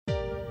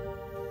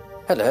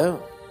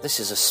Hello, this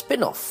is a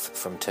spin-off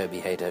from Toby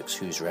Hadoke's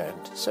Who's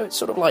Round, so it's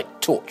sort of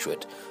like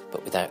Torchwood,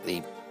 but without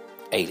the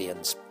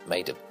aliens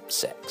made of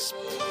sex.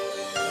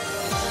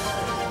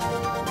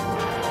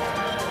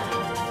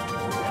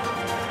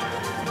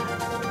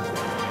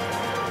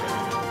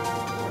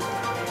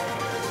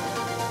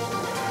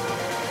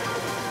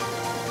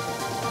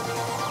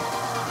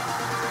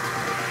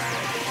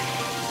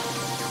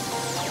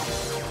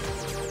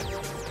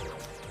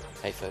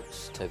 Hey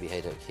folks, Toby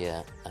Hadoke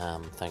here.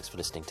 Thanks for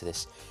listening to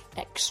this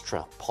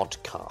extra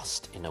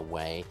podcast, in a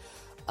way,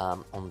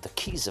 on the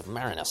Keys of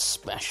Marinus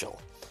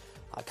special.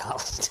 I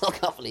still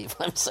can't believe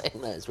I'm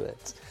saying those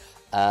words.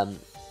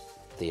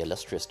 The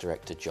illustrious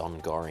director John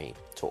Gorrie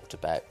talked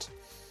about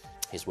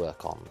his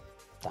work on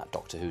that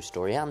Doctor Who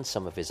story and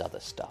some of his other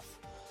stuff.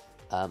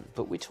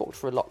 But we talked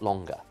for a lot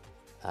longer,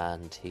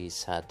 and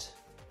he's had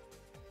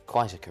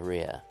quite a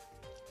career.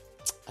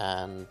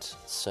 And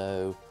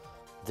so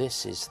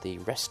this is the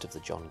rest of the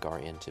John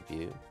Gorrie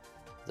interview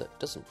that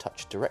doesn't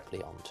touch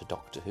directly onto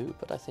Doctor Who,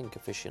 but I think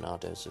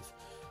aficionados of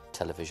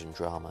television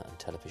drama and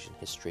television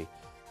history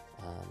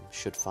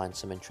should find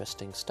some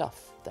interesting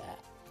stuff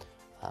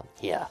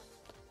there.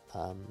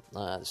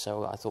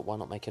 So I thought, why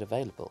not make it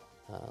available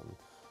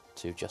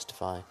to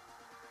justify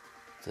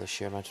the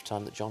sheer amount of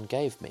time that John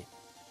gave me.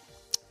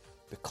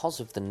 Because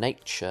of the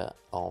nature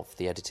of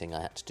the editing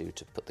I had to do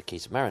to put the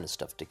Keys of Marinus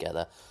stuff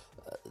together,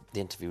 the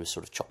interview was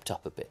sort of chopped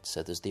up a bit,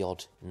 so there's the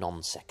odd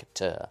non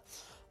sequitur.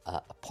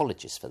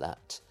 Apologies for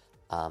that,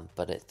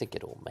 but I think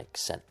it all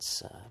makes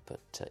sense.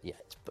 It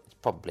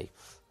probably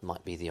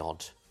might be the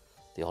odd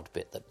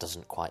bit that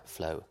doesn't quite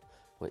flow,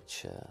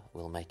 which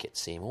will make it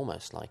seem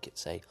almost like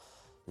it's a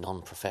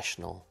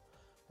non-professional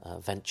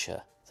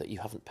venture that you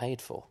haven't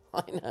paid for.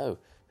 I know,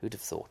 who'd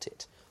have thought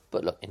it?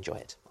 But look, enjoy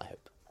it, I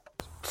hope.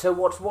 So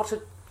what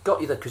had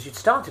got you there? Because you'd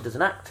started as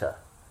an actor,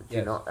 did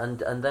you not?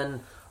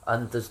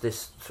 And there's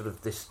this sort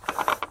of this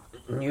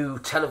new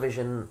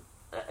television.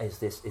 Is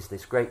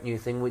this great new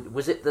thing?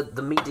 Was it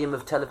the medium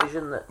of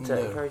television that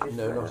encouraged you?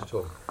 No, not at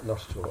all.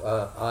 Not at all.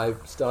 I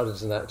started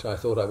as an actor. I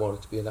thought I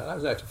wanted to be an actor. I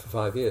was an actor for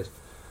 5 years.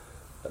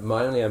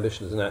 My only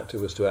ambition as an actor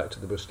was to act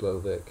at the Bristol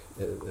Old Vic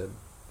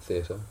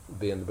Theatre,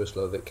 be in the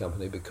Bristol Old Vic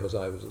Company, because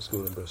I was at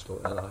school in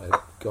Bristol and I had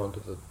gone to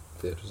the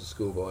theatre as a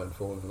schoolboy and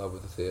fallen in love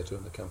with the theatre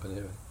and the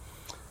company.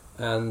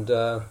 And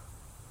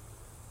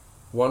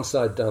once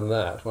I'd done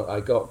that,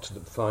 I got to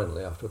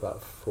finally, after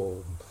about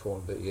four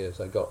and a bit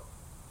years, I got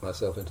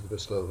myself into the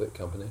Bristol Old Vic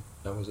Company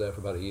and was there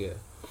for about a year.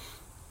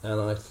 And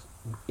I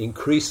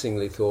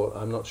increasingly thought,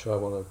 I'm not sure I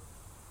want to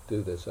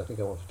do this, I think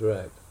I want to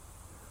direct.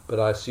 But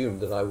I assumed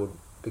that I would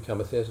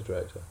become a theatre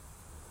director.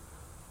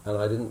 And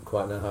I didn't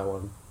quite know how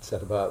one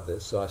set about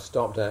this, so I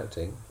stopped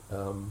acting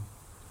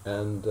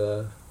and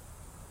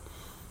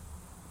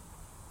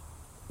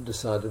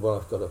decided, well,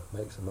 I've got to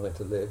make some money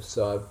to live,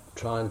 so I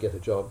try and get a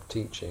job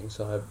teaching.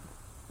 So I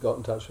got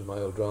in touch with my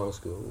old drama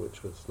school,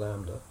 which was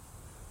Lambda,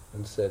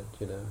 and said,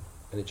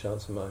 any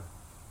chance of my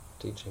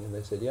teaching? And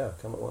they said, yeah,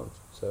 come at once.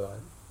 So I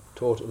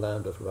taught at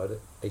Lambda for about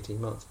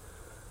 18 months,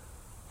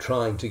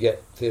 trying to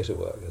get theatre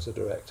work as a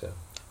director,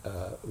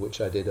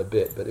 which I did a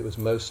bit, but it was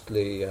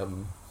mostly,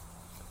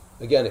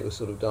 again, it was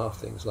sort of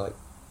daft things, like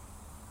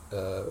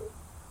a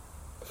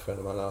friend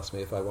of mine asked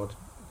me if I wanted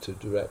to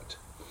direct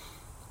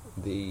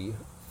the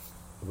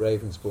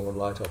Ravensbourne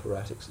Light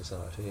Operatic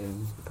Society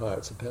in the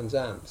Pirates of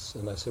Penzance.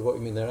 And I said, what,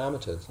 you mean they're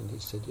amateurs? And he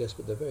said, yes,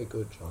 but they're very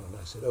good, John. And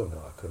I said, oh no,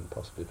 I couldn't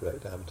possibly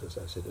direct amateurs.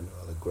 I said, in a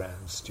rather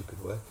grand,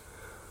 stupid way.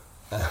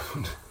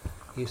 And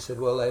he said,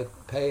 well, they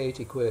pay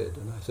 80 quid.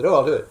 And I said, oh,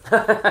 I'll do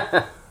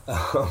it.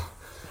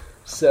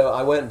 So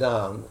I went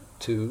down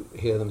to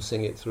hear them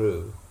sing it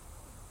through,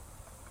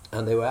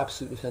 and they were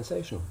absolutely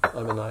sensational.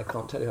 I mean, I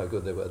can't tell you how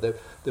good they were.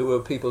 There were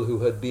people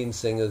who had been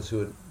singers who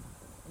had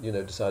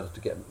decided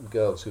to get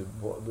girls who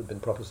had been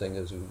proper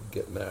singers who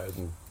get married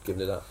and given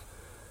it up.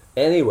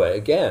 Anyway,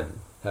 again,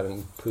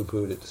 having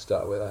poo-pooed it to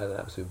start with, I had an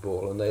absolute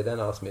ball, and they then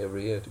asked me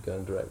every year to go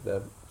and direct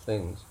their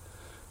things,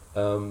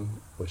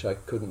 which I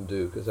couldn't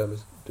do because I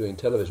was doing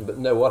television. But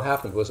no, what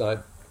happened was I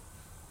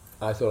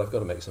thought, I've got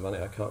to make some money,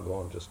 I can't go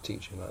on just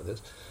teaching like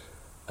this.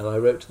 And I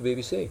wrote to the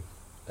BBC,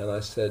 and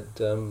I said,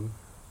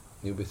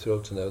 you'll be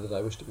thrilled to know that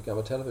I wish to become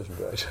a television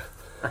director.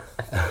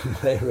 And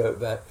they wrote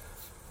back,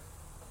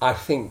 I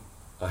think,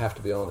 I have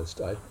to be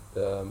honest, I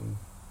was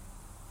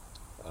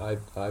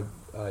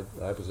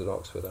at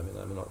Oxford. I mean,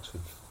 I'm an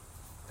Oxford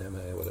MA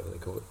or whatever they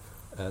call it,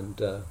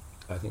 and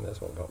I think that's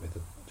what got me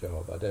the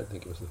job. I don't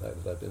think it was the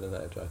fact that I'd been an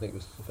actor. I think it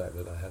was the fact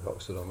that I had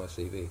Oxford on my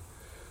CV.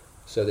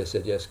 So they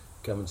said, yes,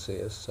 come and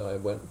see us. So I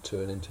went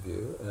to an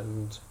interview,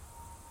 and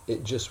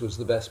it just was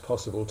the best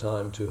possible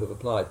time to have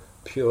applied.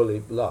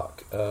 Purely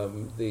luck.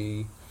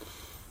 They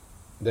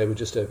were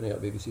just opening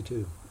up BBC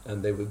Two,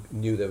 and they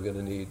knew they were going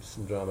to need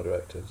some drama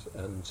directors,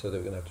 and so they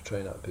were going to have to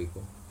train up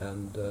people.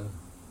 And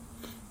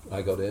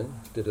I got in,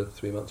 did a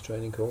 3-month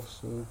training course,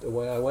 and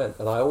away I went.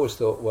 And I always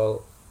thought,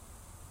 well,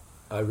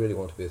 I really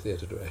want to be a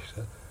theatre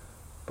director,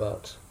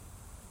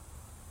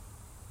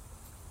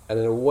 and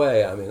in a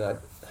way, I mean,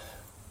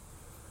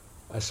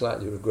 I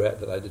slightly regret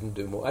that I didn't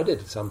do more. I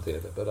did some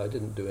theatre, but I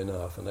didn't do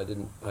enough, and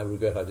I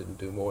regret I didn't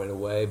do more in a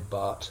way,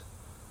 but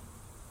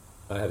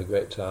I had a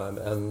great time,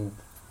 and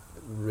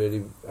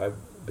really,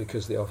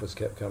 because the offers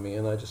kept coming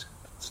in, I just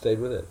stayed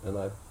with it, and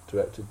I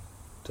directed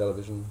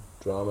television,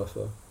 drama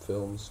for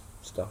films,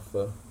 stuff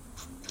for,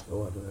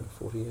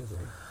 40 years, I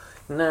think.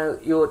 Now,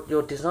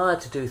 your desire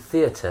to do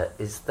theatre,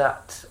 is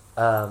that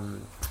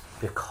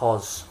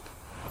because...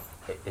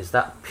 Is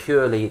that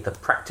purely the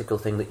practical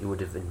thing that you would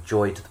have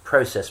enjoyed the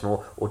process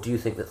more, or do you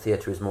think that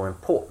theatre is more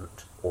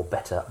important or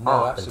better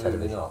art than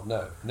television? No, absolutely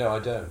not. No, I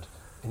don't.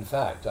 In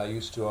fact, I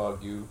used to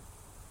argue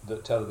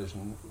that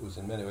television was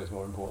in many ways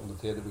more important than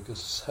theatre because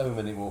so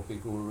many more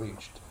people were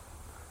reached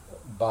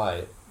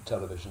by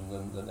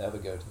television than ever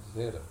go to the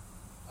theatre.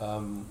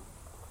 And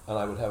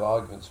I would have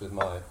arguments with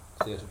my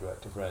theatre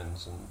director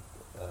friends and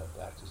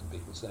actors and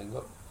people saying,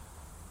 look,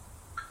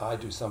 I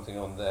do something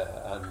on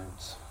there, and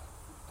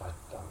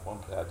one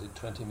play I did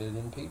 20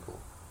 million people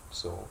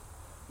saw.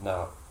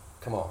 Now,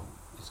 come on,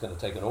 it's going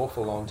to take an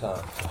awful long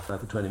time for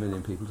 20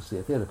 million people to see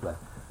a theatre play.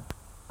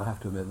 I have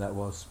to admit that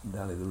was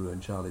Danny the Roo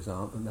and Charlie's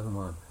Aunt, but never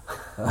mind.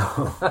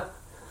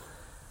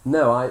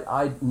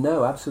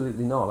 No,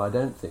 absolutely not. I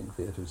don't think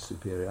theatre is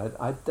superior.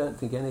 I don't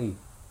think any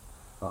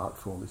art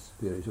form is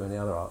superior to any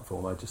other art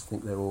form. I just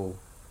think they're all...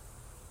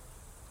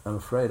 I'm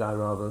afraid I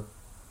rather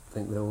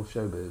think they're all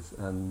showbiz,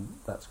 and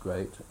that's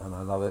great, and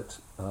I love it.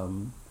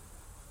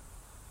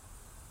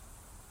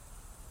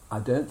 I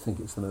don't think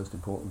it's the most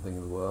important thing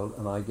in the world,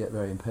 and I get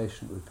very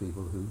impatient with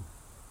people who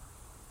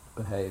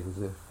behave as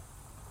if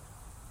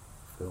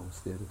films,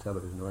 theatre,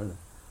 television, or anything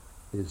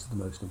is the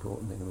most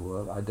important thing in the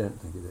world. I don't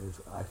think it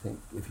is. I think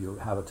if you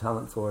have a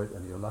talent for it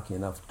and you're lucky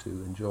enough to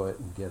enjoy it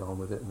and get on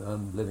with it and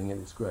earn living it,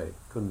 it's great.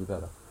 Couldn't be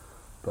better.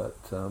 But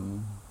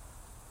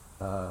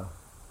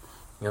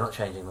you're not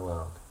changing the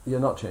world. You're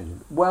not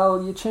changing.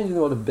 Well, you're changing the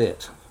world a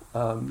bit.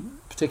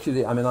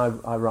 Particularly, I mean,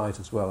 I write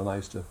as well, and I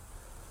used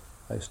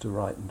to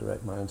write and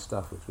direct my own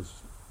stuff, which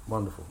was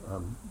wonderful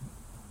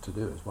to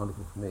do. It's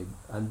wonderful for me.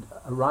 And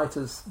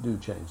writers do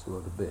change the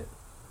world a bit.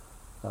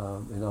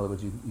 In other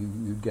words,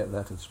 you get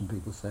letters from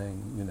people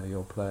saying, you know,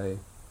 your play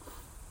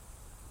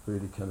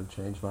really kind of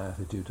changed my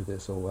attitude to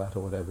this or that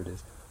or whatever it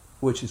is,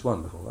 which is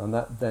wonderful. And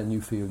that then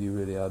you feel you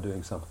really are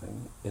doing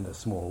something in a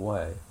small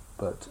way.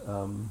 But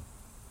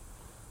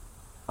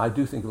I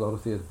do think a lot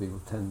of theatre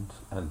people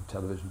and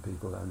television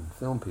people and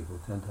film people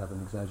tend to have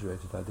an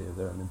exaggerated idea of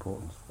their own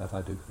importance. That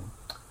I do think.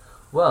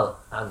 Well,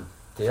 and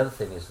the other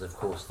thing is, of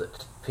course,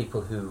 that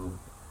people who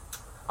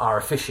are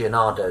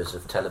aficionados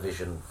of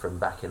television from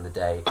back in the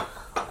day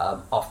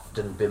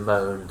often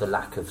bemoan the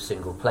lack of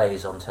single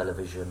plays on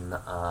television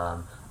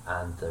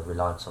and the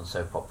reliance on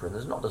soap opera. And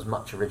there's not as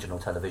much original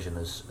television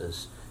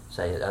as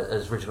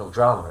original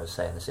drama as,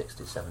 say, in the 60s,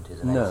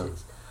 70s and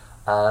 80s.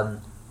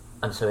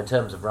 And so in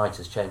terms of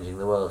writers changing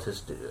the world,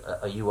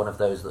 are you one of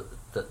those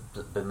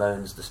that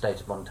bemoans the state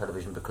of modern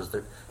television because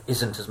there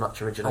isn't as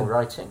much original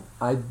writing?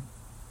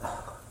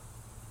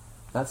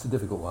 That's a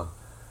difficult one.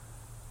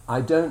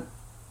 I don't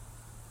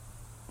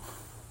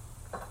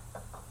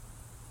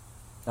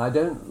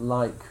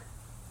like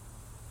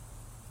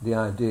the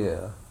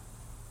idea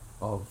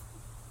of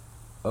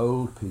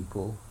old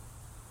people.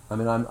 I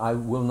mean, I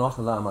will not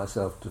allow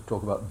myself to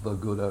talk about the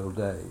good old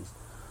days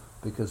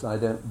because I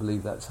don't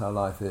believe that's how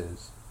life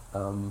is.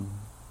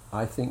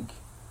 I think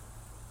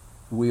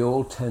we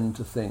all tend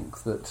to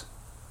think that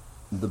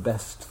the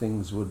best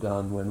things were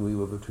done when we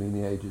were between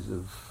the ages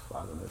of,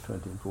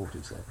 20 and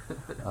 40, say.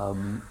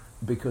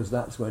 Because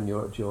that's when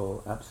you're at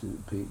your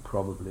absolute peak,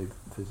 probably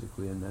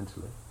physically and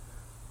mentally.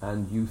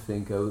 And you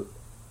think, oh,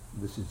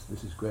 this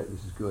is great,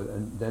 this is good.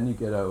 And then you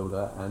get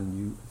older and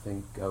you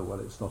think, oh, well,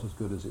 it's not as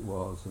good as it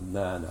was. And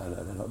no,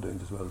 they're not doing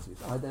as well as it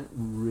is. I don't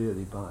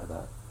really buy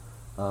that.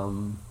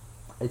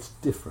 It's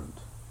different.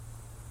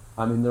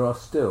 I mean, there are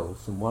still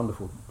some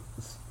wonderful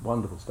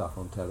stuff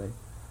on telly.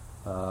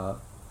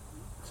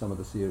 Some of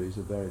the series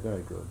are very,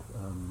 very good.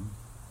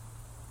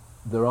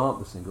 There aren't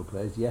the single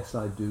plays. Yes,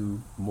 I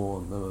do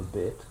mourn them a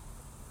bit,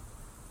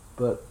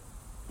 but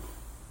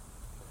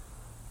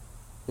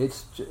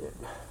it's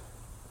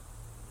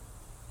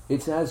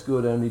as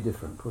good, only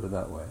different. Put it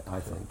that way, I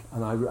think.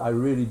 And I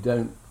really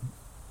don't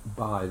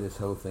buy this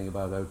whole thing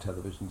about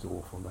television's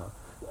awful now.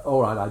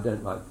 All right, I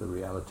don't like the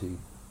reality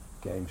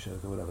game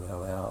shows or whatever the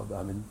hell they are.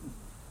 I mean,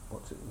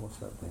 what's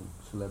that thing?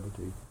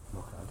 Celebrity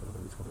Knockout, I don't know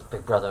what it's called.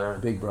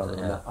 Big Brother.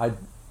 Yeah.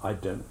 I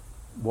don't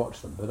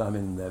watch them, but I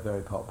mean they're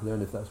very popular,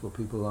 and if that's what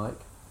people like,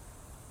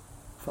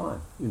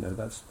 fine. You know,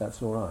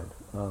 that's all right.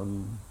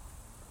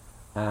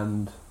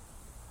 And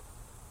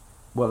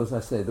well, as I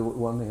say, the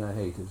one thing I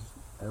hate is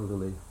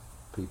elderly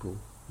people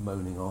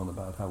moaning on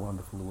about how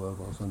wonderful the world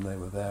was when they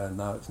were there, and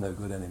now it's no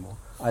good anymore.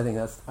 I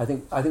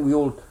think we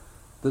all.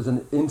 There's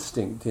an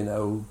instinct in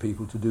old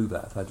people to do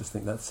that. I just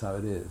think that's how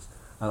it is.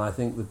 And I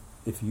think that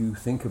if you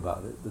think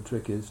about it, the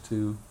trick is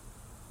to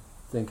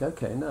think,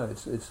 okay, no,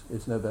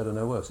 it's no better,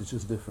 no worse. It's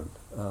just different.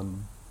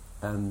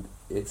 And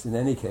it's in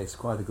any case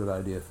quite a good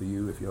idea for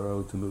you if you're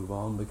old to move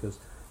on, because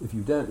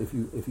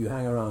if you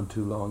hang around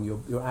too long,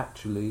 you're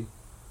actually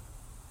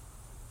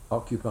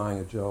occupying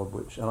a job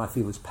which, and I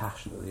feel this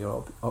passionately,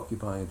 you're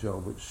occupying a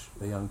job which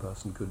a young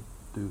person could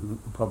do who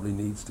probably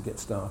needs to get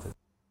started.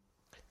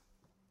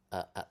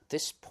 At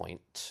this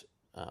point,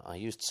 I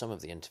used some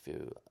of the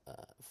interview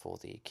for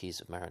the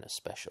Keys of Marinus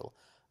special,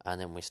 and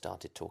then we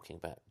started talking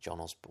about John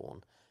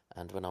Osborne,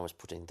 and when I was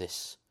putting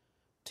this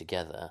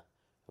together,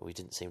 we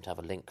didn't seem to have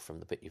a link from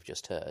the bit you've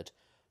just heard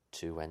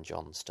to when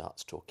John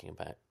starts talking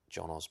about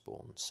John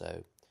Osborne,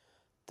 so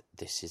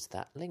this is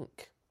that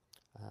link.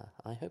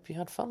 I hope you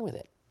had fun with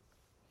it.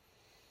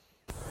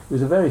 He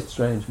was a very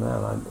strange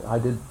man. I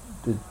did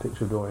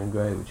Picture of Dorian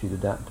Gray, which he'd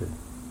adapted,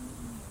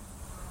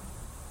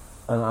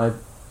 and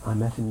I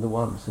met him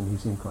once, and he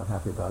seemed quite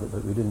happy about it,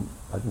 but I didn't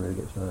really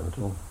get to know him at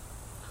all.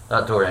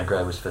 That Dorian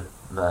Gray was for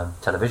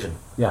television,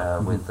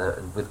 with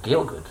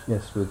Gielgud.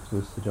 Yes, with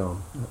Sir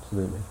John,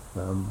 absolutely,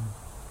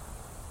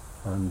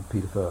 and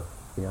Peter Firth,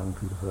 the young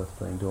Peter Firth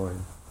playing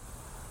Dorian.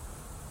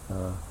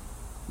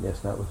 Yes,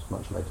 that was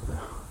much later though.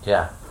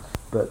 Yeah.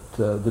 But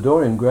the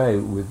Dorian Gray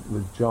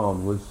with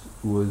John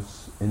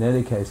was in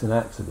any case an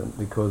accident,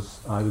 because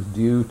I was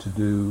due to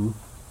do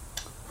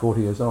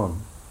 40 Years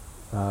On.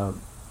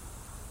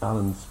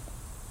 Alan's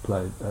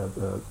played,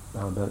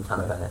 Alan Bennett's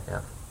play. Bennett,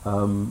 yeah.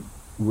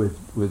 With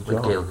John. With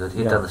Gielgud,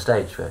 he'd done the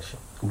stage version.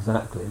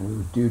 Exactly, and we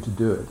were due to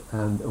do it,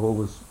 and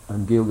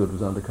Gielgud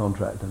was under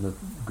contract and had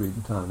agreed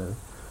the time,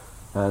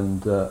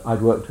 and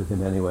I'd worked with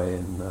him anyway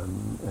in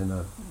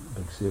a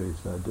big series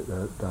I'd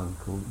done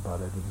called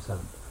About Edward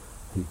VII.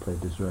 He played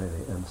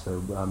Disraeli, and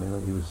so I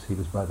mean he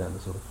was by then a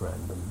sort of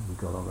friend, and we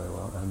got on very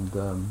well. And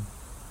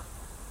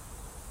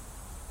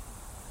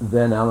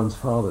then Alan's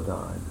father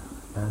died,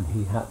 and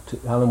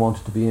Alan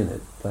wanted to be in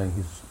it, playing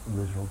his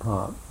original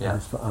part. Yeah.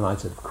 And I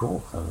said, of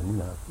course. I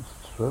mean,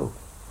 thrilled,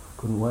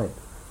 couldn't wait.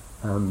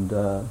 And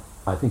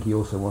I think he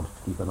also wanted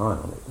to keep an eye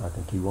on it. I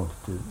think he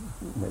wanted to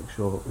make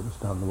sure that it was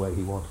done the way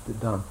he wanted it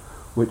done,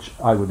 which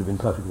I would have been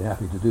perfectly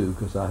happy to do,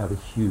 because I have a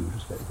huge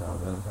respect for Alan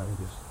Bennett.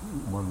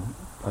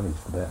 I think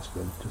it's the best,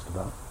 really, just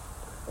about.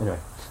 Anyway,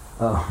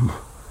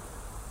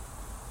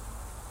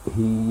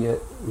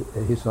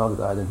 his father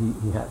died,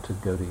 and he had to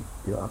go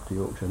up to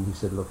Yorkshire, and he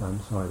said, "Look, I'm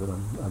sorry, but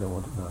I don't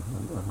want it done.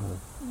 I'm going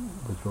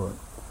to withdraw it."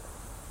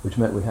 Which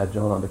meant we had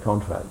John under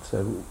contract.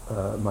 So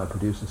my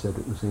producer said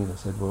at Lucina,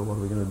 said, "Well, what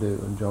are we going to do?"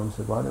 And John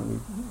said, "Why don't we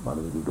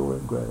do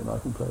Dorian Gray, and I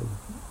can play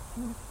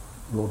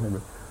Lord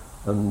Henry."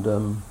 And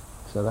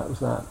so that was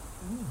that.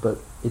 But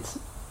it's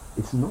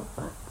not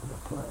that good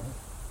a play,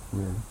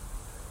 really.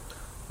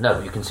 No,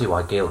 you can see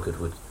why Gielgud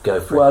would go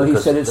for well, it,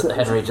 because he said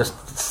Henry just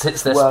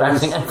sits there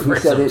spouting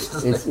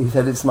aphorisms. He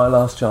said it's my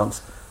last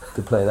chance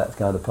to play that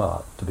kind of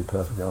part, to be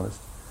perfectly honest.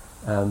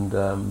 And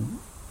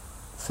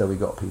so we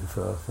got Peter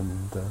Firth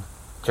and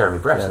Jeremy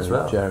Brett as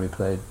well. Jeremy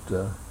played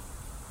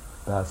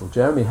Basil.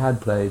 Jeremy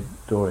had played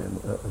Dorian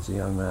as a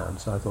young man,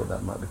 so I thought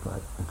that might be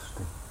quite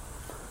interesting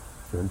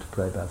for him to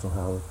play Basil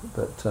Howard.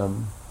 But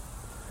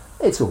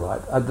it's all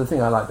right. The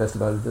thing I like best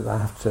about it, that I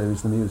have to say,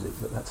 is the music,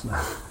 but that's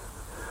not...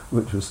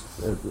 which was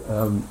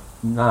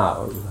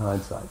now, with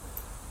hindsight,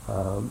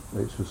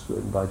 which was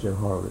written by Joe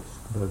Horowitz,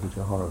 composer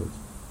Joe Horowitz.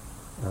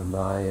 And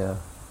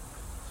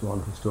it's a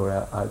wonderful story.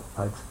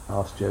 I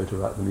asked Joe to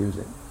write the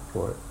music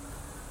for it.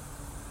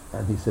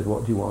 And he said,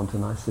 "What do you want?"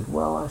 And I said,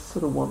 "Well, I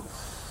sort of want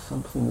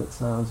something that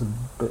sounds a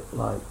bit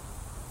like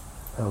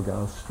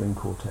Elgar's string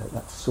quartet,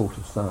 that sort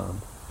of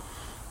sound.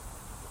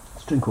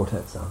 String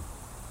quartet sound."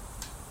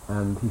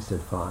 And he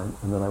said, "Fine."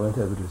 And then I went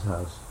over to his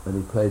house, and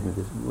he played me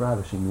this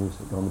ravishing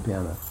music on the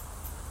piano.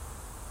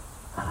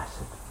 And I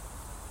said,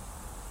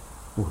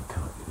 "Well, we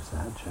can't use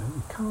that, Joe,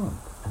 we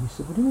can't." And he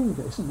said, "What do you mean,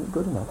 isn't it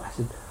good enough?" I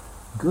said,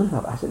 "Good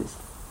enough?" I said, "It's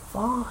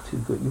far too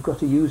good. You've got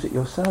to use it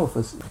yourself."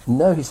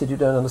 No, he said, "You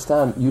don't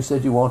understand. You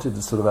said you wanted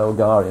a sort of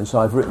Elgarian, so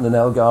I've written an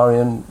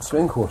Elgarian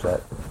string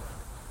quartet."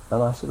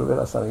 And I sort of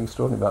realised something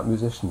extraordinary about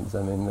musicians.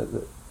 I mean,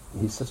 that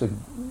he's such a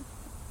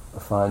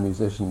fine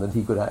musician that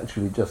he could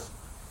actually just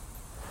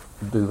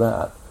do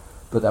that,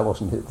 but that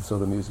wasn't the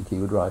sort of music he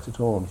would write at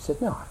all. And he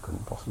said, "No, I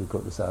couldn't possibly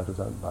put this out as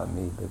by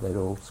me." But they'd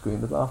all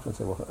scream with laughter and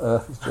say, "What on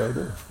earth is Joe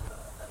doing?"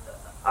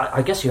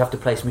 I guess you have to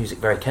place music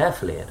very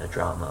carefully in a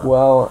drama.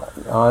 Well,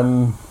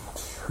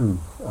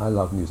 I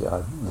love music.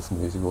 I listen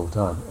to music all the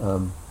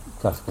time,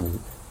 classical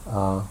music,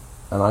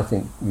 and I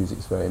think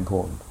music's very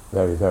important,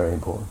 very, very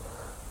important.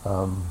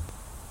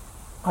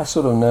 I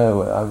sort of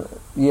know.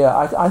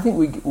 I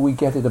think we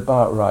get it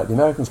about right. The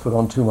Americans put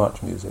on too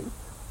much music,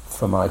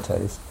 for my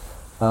taste.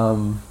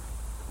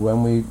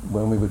 When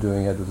we were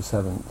doing Edward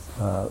VII,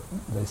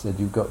 they said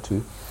you've got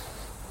to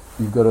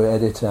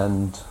edit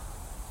and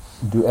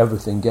do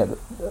everything. Get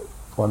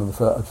one of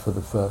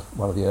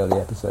the early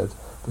episodes,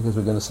 because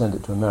we're going to send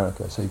it to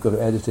America. So you've got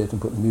to edit it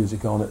and put the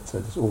music on it, so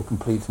it's all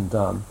complete and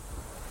done.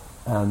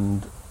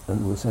 And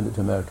we'll send it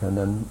to America, and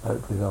then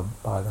hopefully they'll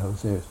buy the whole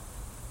series.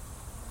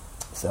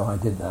 So I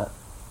did that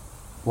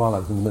while I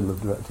was in the middle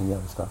of directing the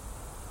other stuff.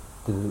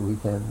 Did it at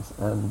weekends,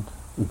 and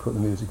we put the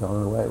music on,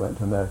 and away it went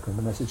to America, and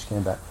the message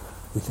came back: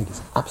 "We think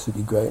it's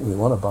absolutely great, and we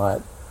want to buy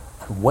it,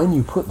 And when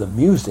you put the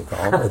music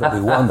on, it'll be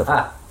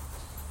wonderful.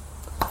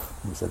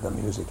 He said, the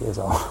music is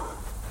on.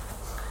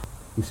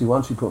 You see,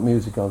 once you put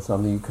music on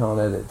something, you can't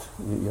edit.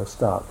 You're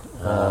stuck.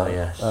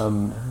 Yes.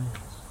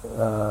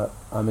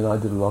 I mean, I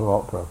did a lot of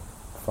opera,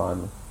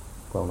 finally.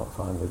 Well, not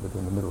finally, but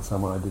in the middle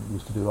somewhere,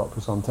 used to do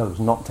operas on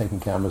television, not taking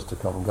cameras to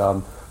Covent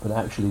Garden, but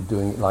actually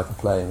doing it like a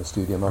play in a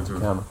studio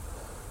multi-camera.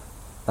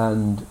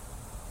 And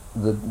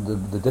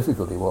the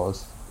difficulty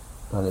was,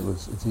 and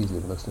it's easily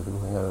the most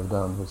difficult thing I've ever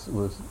done, was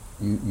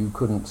you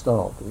couldn't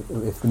stop.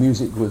 If the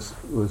music was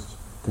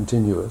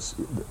continuous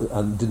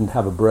and didn't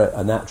have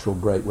a natural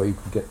break where you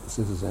could get the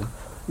scissors in,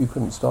 you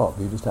couldn't stop.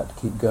 You just had to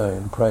keep going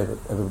and pray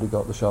that everybody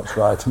got the shots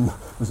right and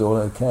it was all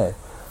okay.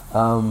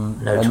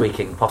 No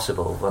tweaking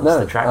possible once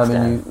the track's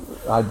down.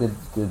 I did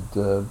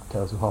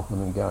Tales of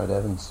Hoffman, and Garrett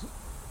Evans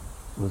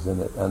was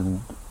in it,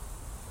 and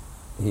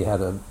he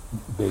had a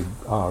big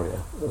aria.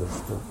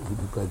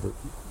 He played the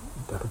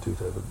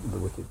Dappertuto, the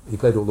wicked. He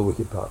played all the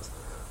wicked parts.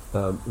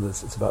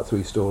 It's about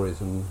 3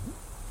 stories, and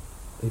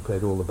he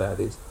played all the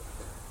baddies.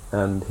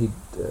 And he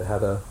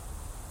had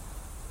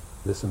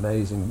this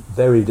amazing,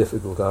 very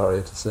difficult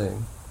aria to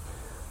sing.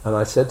 And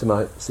I said to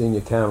my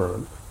senior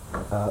cameraman,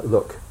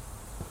 look,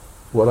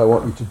 what I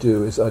want you to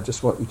do is I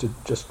just want you to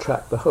just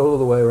track the whole of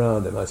the way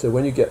around him. I said,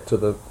 when you get to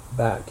the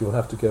back, you'll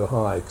have to go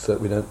high so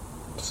that we don't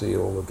see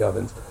all the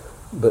gubbins,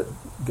 but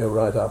go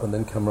right up and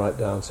then come right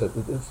down. So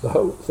the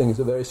whole thing is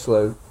a very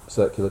slow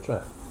circular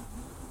track,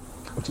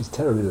 which is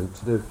terribly difficult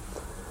to do.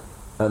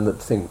 And the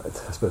thing,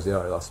 I suppose the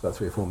aria lasts about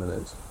 3 or 4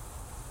 minutes.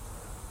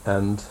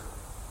 And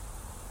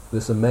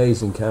this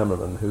amazing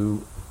cameraman,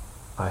 who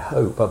I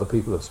hope other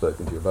people have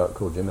spoken to you about,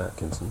 called Jim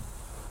Atkinson.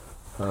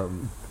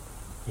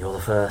 You're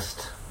the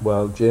first.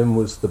 Well, Jim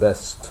was the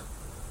best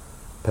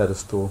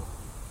pedestal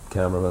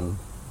cameraman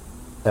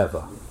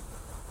ever,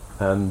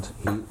 and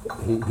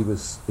he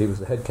was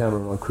the head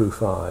cameraman on Crew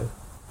 5.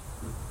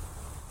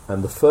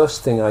 And the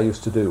first thing I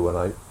used to do when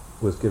I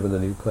was given a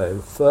new play,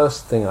 the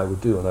first thing I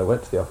would do when I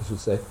went to the office would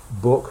say,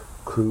 "Book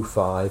Crew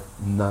 5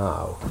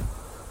 now."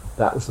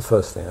 That was the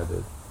first thing I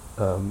did,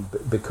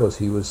 because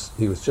he was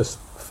just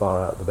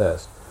far out the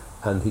best,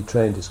 and he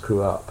trained his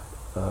crew up,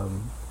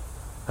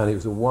 and he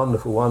was a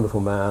wonderful,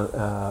 wonderful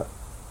man.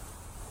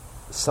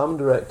 Some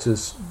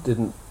directors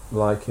didn't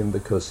like him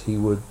because he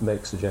would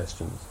make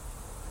suggestions,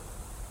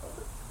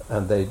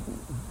 and they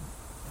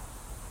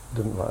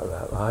didn't like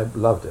that. I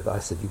loved it. I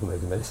said, "You can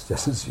make as many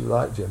suggestions as you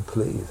like, Jim.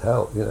 Please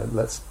help.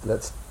 Let's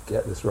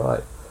get this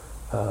right."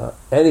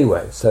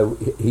 Anyway, so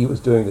he was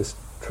doing this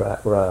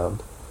track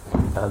round,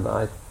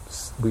 and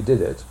we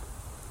did it,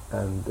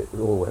 and it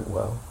all went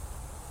well.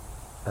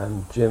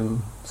 And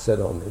Jim said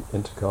on the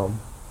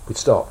intercom, we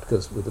stopped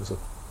because there was a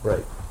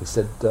break. He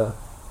said,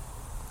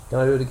 "Can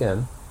I do it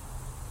again?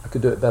 I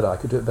could do it better. I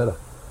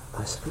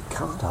said, "We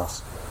can't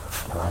ask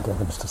Garrett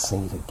Evans to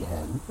sing it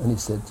again." And he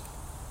said,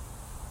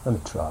 "Let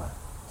me try."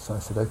 So I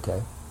said,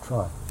 "Okay,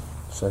 try."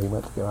 So he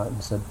went to Garrett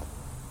and said,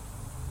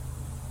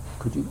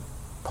 "Could you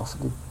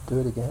possibly do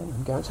it again?"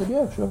 And Garrett said,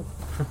 "Yeah, sure."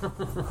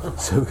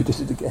 So we did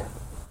it again.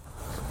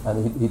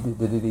 And he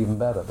did it even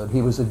better. But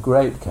he was a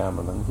great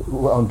cameraman.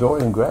 On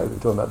Dorian Gray, we were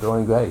talking about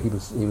Dorian Gray, he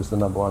was the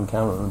number 1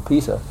 cameraman. And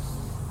Peter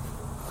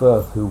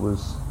Firth, he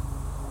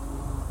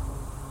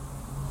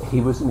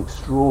was an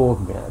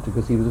extraordinary actor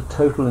because he was a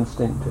total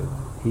instinctive.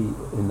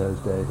 In those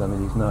days, I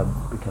mean, he's now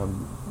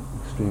become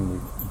extremely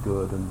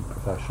good and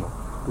professional.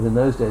 But in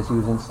those days, he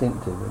was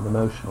instinctive and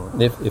emotional.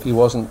 And if he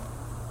wasn't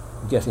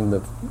getting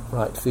the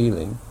right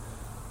feeling,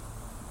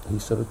 he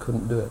sort of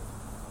couldn't do it.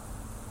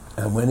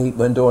 And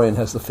when Dorian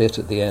has the fit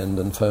at the end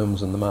and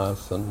foams in the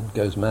mouth and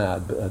goes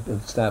mad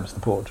and stabs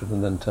the portrait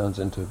and then turns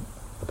into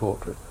a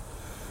portrait,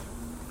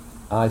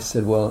 I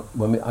said, "Well,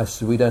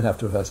 we don't have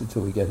to rehearse it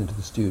till we get into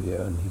the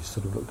studio." And he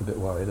sort of looked a bit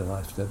worried, and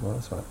I said, "Well,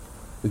 that's right."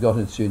 We got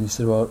into the studio, and he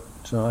said, "Well,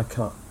 I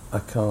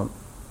can't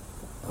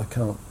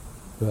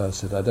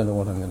rehearse it. I don't know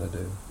what I'm going to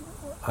do."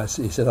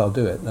 He said, "I'll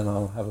do it, and then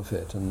I'll have a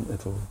fit, and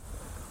it'll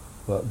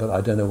work, but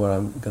I don't know where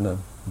I'm going to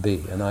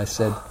be." And I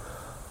said,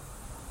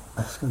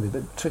 "That's going to be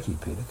a bit tricky,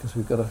 Peter, because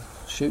we've got to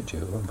shoot you.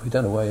 We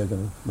don't know where you're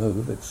going to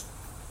move." He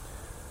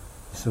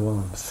said, "Well,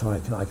 I'm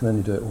sorry, I can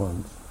only do it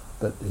once."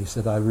 But he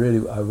said, I really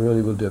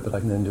will do it, but I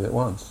can only do it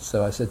once."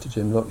 So I said to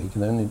Jim, "Look, he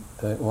can only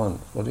do it once.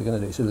 What are you going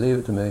to do?" He said, "Leave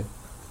it to me."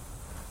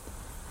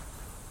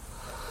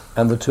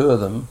 And the two of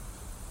them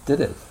did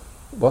it.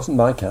 It wasn't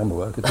my camera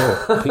work at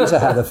all. Peter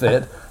had a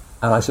fit,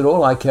 and I said,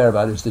 "All I care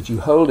about is that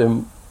you hold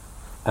him,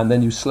 and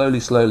then you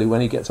slowly,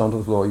 when he gets onto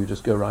the floor, you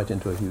just go right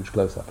into a huge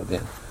close-up at the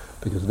end,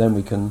 because then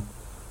we can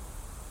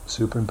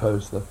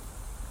superimpose the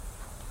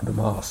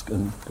mask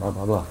and blah,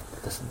 blah, blah."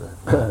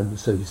 And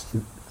so he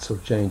sort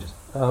of changes.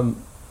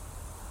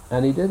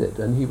 And he did it,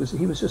 and he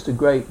was just a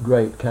great,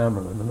 great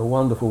cameraman and a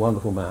wonderful,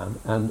 wonderful man.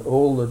 And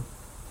all the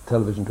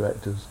television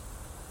directors,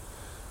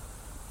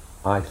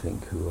 I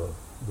think, who are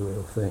the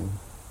real thing,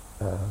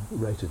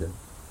 rated him.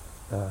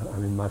 I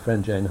mean, my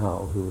friend Jane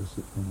Hull, who was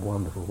a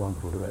wonderful,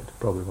 wonderful director,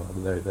 probably one of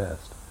the very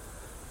best,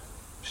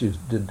 she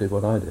did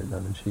what I did. I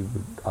mean, she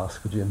would ask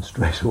for Jim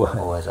straight away.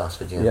 Always ask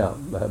for Jim. Yeah,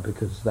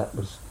 because that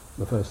was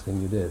the first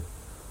thing you did.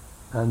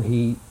 And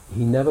he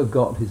never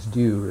got his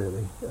due,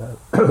 really.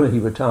 He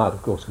retired,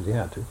 of course, because he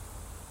had to.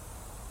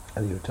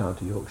 And he retired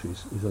to Yorkshire.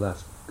 He's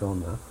alas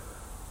gone now.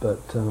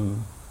 But,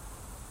 and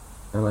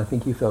I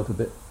think he felt a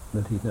bit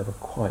that he'd never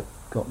quite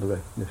got the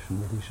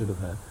recognition that he should have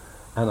had.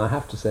 And I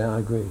have to say, I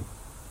agree.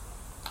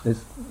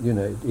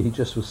 He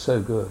just was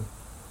so good.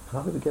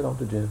 How did we get on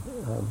to Jim?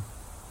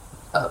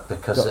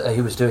 Because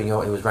he was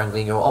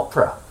wrangling your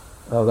opera.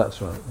 Oh,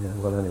 that's right. Yeah.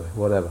 Well, anyway,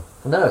 whatever.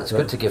 No, it's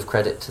good to give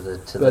credit to the.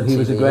 But he TV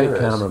was a great eras.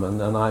 cameraman,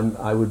 and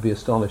I would be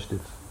astonished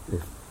if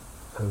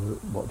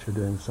what you're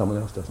doing, someone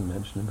else doesn't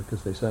mention him,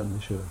 because they certainly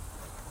should.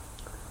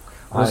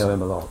 I owe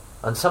him a lot.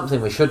 And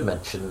something we should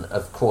mention,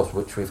 of course,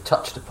 which we've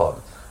touched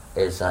upon,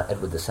 is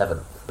Edward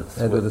VII.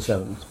 Edward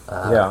VII.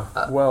 Yeah.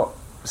 Well,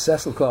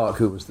 Cecil Clarke,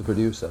 who was the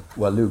producer,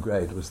 well, Lou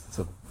Grade was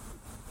the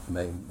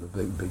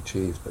big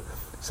cheese, but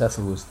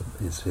Cecil was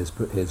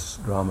his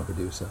drama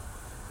producer.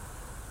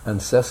 And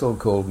Cecil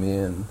called me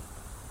in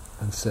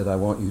and said, I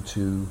want you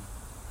to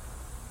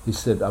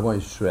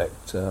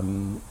direct,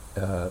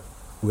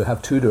 we'll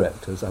have two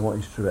directors, I want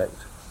you to direct,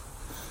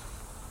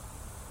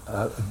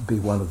 be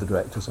one of the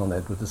directors on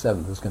Edward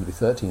VII. There's going to be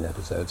 13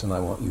 episodes, and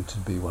I want you to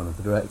be one of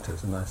the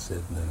directors. And I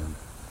said, no,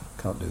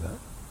 can't do that.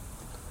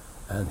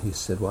 And he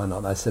said, why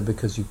not? I said,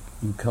 because you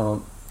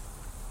can't.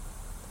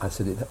 I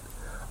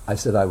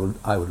said I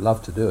would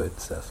love to do it,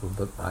 Cecil,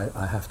 but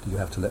you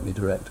have to let me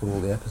direct all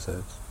the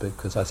episodes,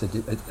 because I said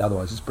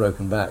otherwise it's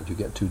broken back. You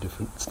get two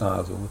different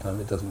styles all the time.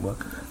 It doesn't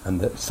work, and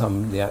that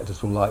the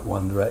actors will like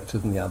one director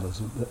and the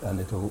others, and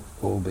it'll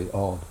all be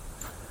odd.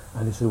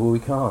 And he said, well, we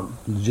can't.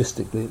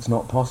 Logistically, it's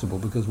not possible,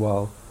 because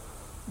while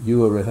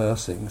you are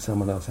rehearsing,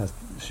 someone else has,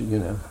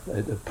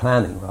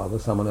 planning rather,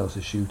 someone else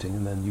is shooting,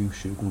 and then you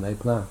shoot and they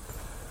plan.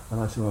 And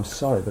I said, well, I'm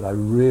sorry, but I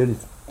really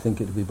think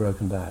it'd be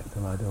broken back,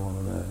 and I don't want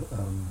to know.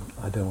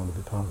 I don't want to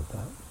be part of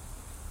that.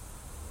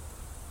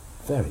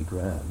 Very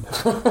grand.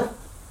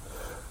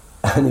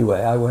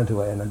 Anyway, I went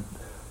away and I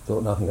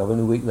thought nothing of it.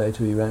 And a week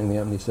later, he rang me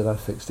up and he said, I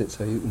fixed it,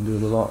 so you can do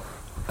the lot.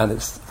 And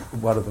it's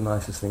one of the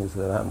nicest things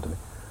that happened to me.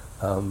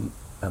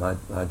 And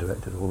I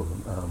directed all of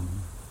them.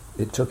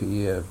 It took a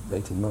year,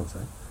 18 months,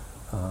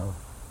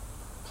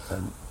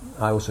 and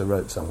I also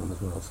wrote some of them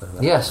as well. So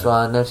yes, well,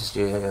 I noticed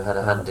you had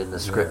a hand in the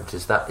script.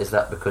 Yeah. Is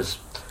that because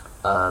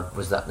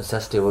was that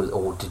necessity,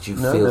 or did you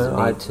feel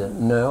the need to?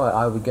 No,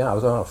 I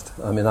was asked.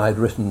 I mean, I'd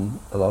written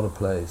a lot of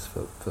plays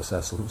for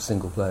Cecil,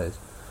 single plays,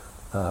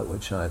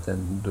 which I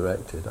then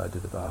directed. I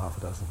did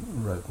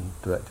wrote and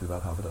directed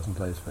about half a dozen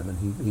plays for him,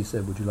 and he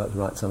said, would you like to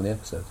write some of the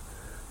episodes?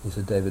 He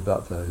said, David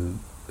Butler, who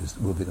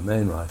will be the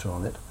main writer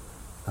on it,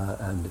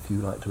 and if you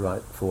like to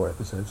write 4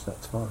 episodes,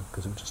 that's fine,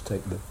 because it would just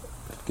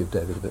give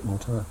David a bit more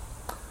time.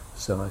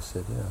 So I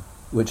said, yeah,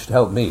 which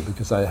helped me,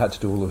 because I had to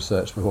do all the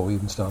research before we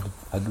even started.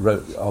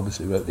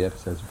 Obviously wrote the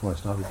episodes before I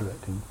started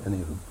directing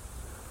any of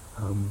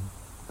them,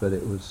 but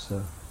it was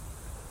a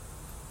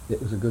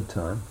good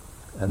time.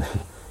 And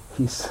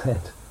he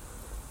said,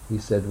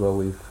 well,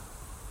 we've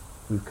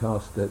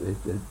cast that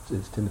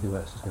it's Timothy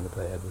West is going to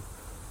play Edward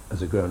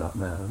as a grown-up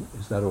man.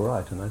 Is that all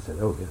right? And I said,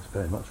 oh yes,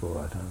 very much all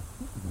right. I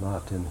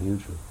admired him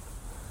hugely.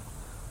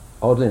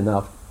 Oddly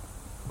enough,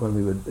 when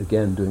we were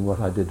again doing what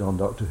I did on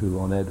Doctor Who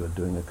on Edward,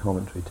 doing a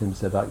commentary, Tim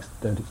said, I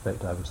don't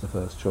expect I was the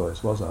first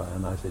choice, was I?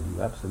 And I said,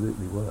 you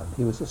absolutely were. And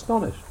he was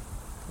astonished.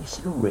 He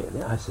said, oh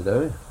really? I said,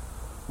 oh yeah.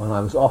 When I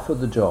was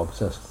offered the job,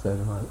 Cecil said,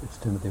 it's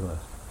Timothy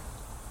West.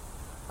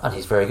 And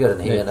he's very good,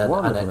 and he and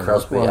Annette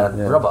Crosby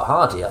and Robert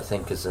Hardy, I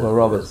think, is a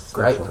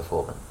great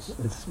performance.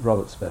 It's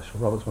Robert's special.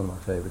 Robert's one of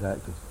my favourite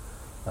actors.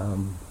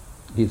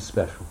 He's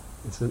special.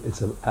 It's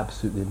an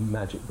absolutely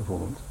magic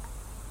performance,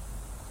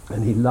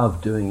 and he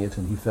loved doing it.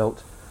 And he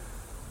felt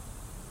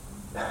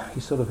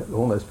he sort of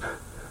almost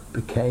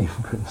became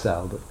Prince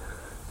Albert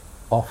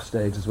off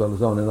stage as well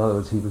as on. In other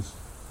words, he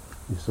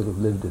sort of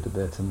lived it a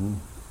bit and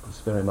was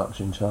very much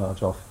in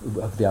charge of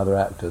the other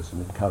actors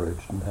and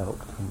encouraged and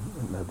helped.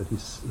 But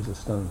he's a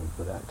stunningly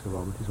good actor,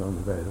 Robert. He's one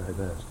of the very, very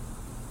best.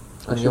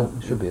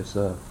 And should be a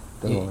Sir.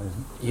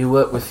 You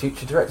work with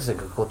future directors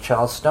called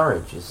Charles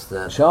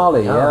Sturridge.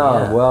 Charlie,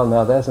 yeah. Well,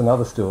 now there's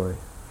another story.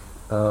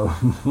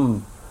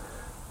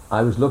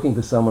 I was looking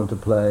for someone to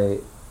play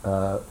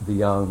the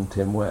young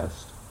Tim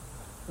West,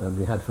 and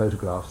we had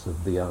photographs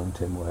of the young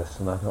Tim West,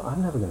 and I thought,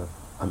 I'm never going to...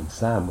 I mean,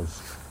 Sam,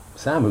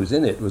 who's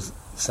in it, was...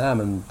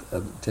 Sam and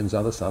Tim's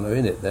other son are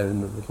in it. They're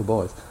in the little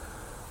boys.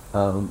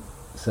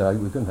 So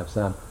we couldn't have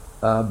Sam.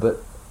 But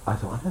I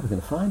thought, I'm never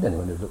going to find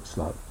anyone who looks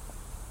like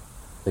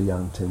a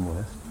young Tim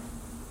West.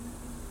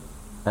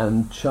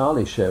 And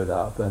Charlie showed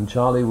up, and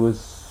Charlie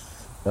was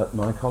at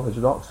my college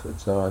at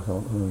Oxford. So I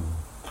thought,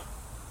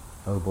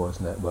 oh boys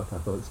network. I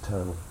thought, it's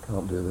terrible.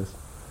 Can't do this.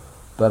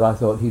 But I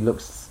thought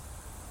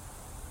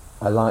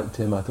I liked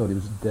him. I thought he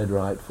was dead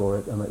right for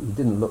it. And he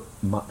didn't look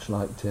much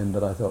like Tim,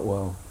 but I thought,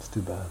 well, it's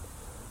too bad.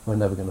 We're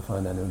never going to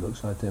find anyone who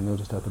looks like Tim. We'll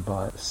just have to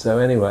buy it. So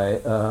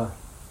anyway,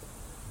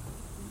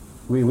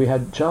 we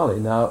had Charlie.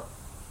 Now,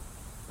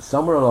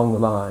 somewhere along the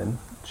line,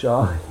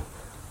 Charlie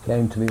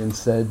came to me and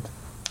said,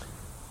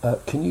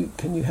 can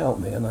you help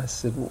me? And I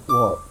said,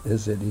 what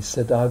is it? He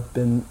said, I've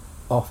been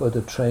offered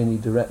a trainee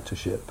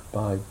directorship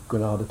by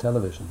Granada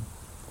Television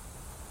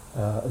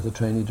as a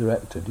trainee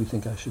director. Do you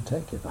think I should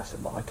take it? I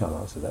said, well, I can't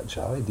answer that,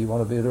 Charlie. Do you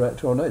want to be a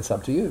director or not? It's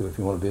up to you. If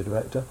you want to be a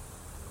director,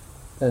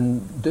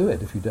 then do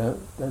it. If you don't,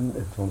 then if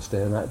you want to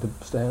stay an actor,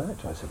 stay an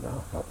actor. I said,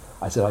 no.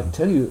 I said, I can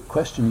tell you a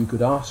question you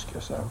could ask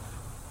yourself,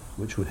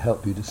 which would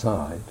help you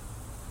decide.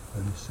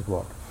 And he said,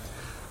 what?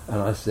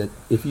 And I said,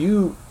 if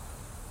you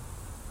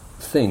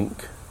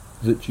think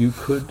that you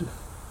could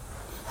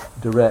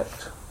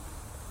direct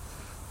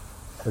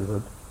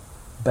Edward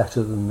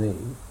better than me,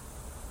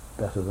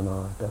 better than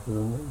I, better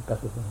than me,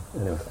 better than...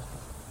 Anyway,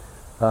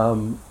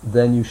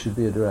 then you should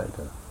be a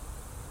director.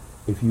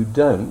 If you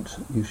don't,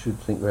 you should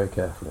think very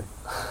carefully.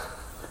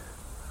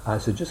 I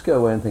said, just go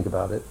away and think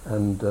about it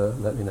and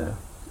let me know.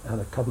 And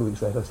a couple of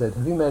weeks later I said,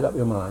 have you made up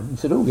your mind? He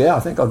said, oh yeah,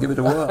 I think I'll give it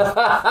a whirl.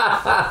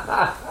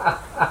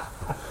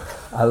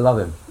 I love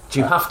him. Do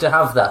you have to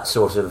have that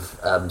sort of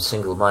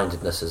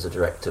single-mindedness as a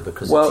director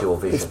because it's your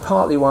vision? It's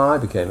partly why I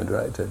became a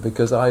director,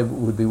 because I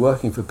would be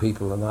working for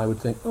people and I would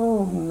think,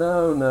 oh,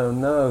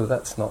 no,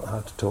 that's not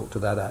how to talk to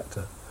that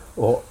actor.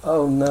 Or,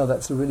 oh, no,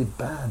 that's a really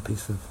bad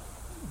piece of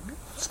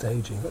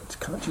staging.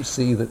 Can't you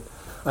see that...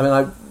 I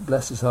mean,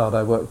 bless his heart,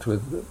 I worked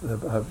with...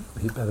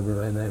 he'd better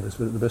remain nameless,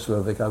 but at the Bristol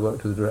Old Vic I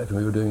worked with the director and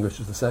we were doing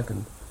Richard II.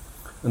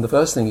 And the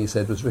first thing he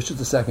said was, Richard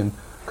II,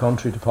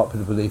 contrary to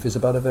popular belief, is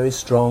about a very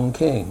strong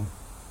king.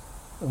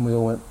 And we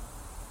all went,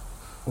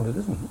 well, it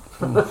isn't.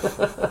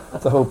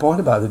 The whole point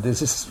about it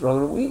is it's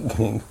rather a weak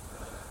king.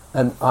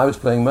 And I was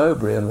playing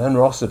Mowbray, and Len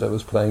Rossiter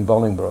was playing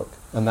Bolingbroke.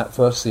 And that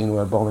first scene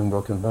where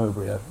Bolingbroke and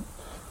Mowbray are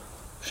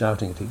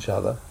shouting at each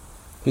other,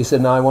 he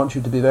said, now I want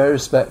you to be very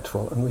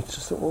respectful. And we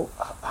just thought, well,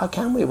 how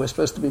can we? We're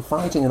supposed to be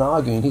fighting and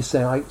arguing. And he's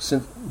saying,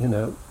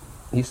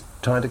 he's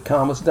trying to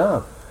calm us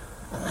down.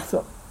 And I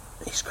thought,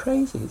 he's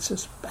crazy. It's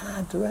just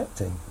bad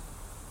directing.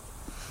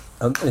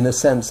 And in a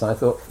sense, I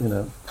thought,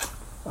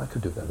 I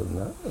could do better than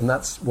that. And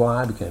that's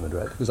why I became a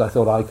director, because I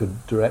thought I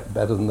could direct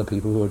better than the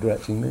people who were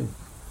directing me.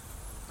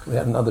 We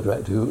had another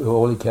director who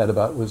all he cared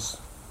about was,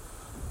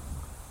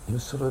 he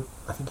was sort of,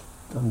 I think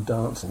he'd done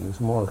dancing. He was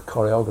more a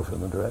choreographer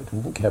than a director.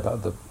 He didn't care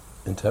about the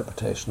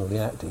interpretation or the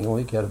acting. All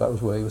he cared about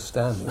was where he was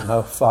standing, and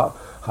how far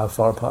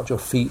apart your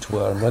feet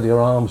were and whether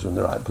your arms were in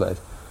the right place.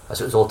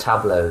 So it was all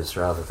tableaus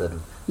rather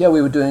than... Yeah,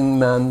 we were doing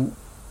Man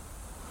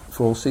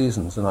for All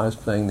Seasons, and I was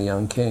playing the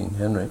young king,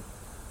 Henry.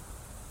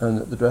 And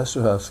at the dress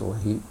rehearsal,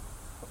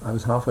 I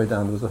was halfway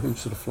down. There was a huge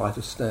sort of flight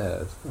of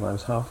stairs, and I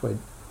think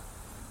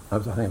I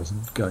was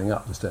going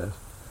up the stairs,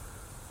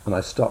 and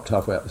I stopped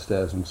halfway up the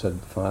stairs and said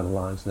the final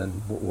lines, and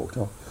then walked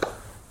off.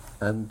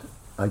 And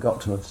I got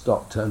to him and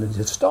stopped, turned and he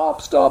said,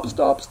 "Stop! Stop!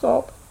 Stop!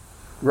 Stop!"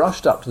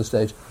 Rushed up to the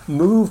stage,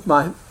 moved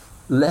my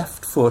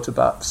left foot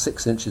about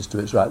 6 inches to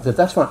its right. Said,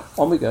 "That's fine.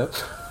 On we go."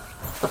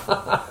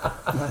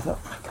 And I thought,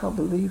 I can't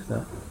believe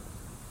that.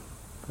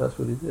 That's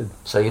what he did.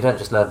 So you don't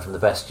just learn from the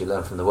best, you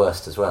learn from the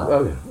worst as well.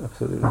 Oh yeah,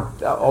 absolutely.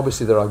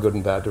 Obviously there are good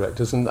and bad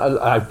directors, and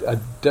I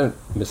don't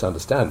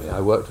misunderstand me.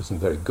 I worked with some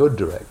very good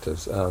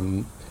directors.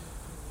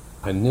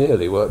 I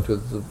nearly worked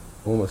with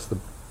almost the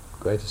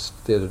greatest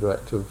theatre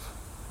director of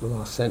the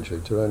last century,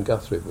 Tyrone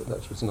Guthrie, but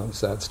that was another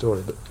sad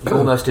story. But you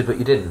almost did, but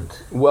you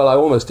didn't. Well, I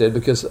almost did,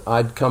 because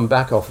I'd come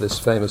back off this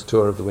famous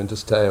tour of The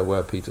Winter's Tale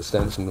where Peter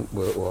Stenson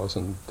was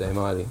and Dame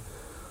Eileen,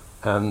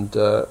 and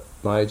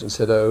my agent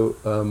said,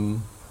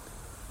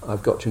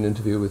 I've got you an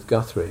interview with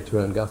Guthrie,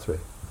 Tyrone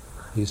Guthrie.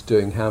 He's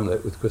doing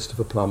Hamlet with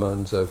Christopher Plummer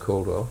and Zoe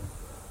Caldwell,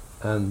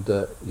 and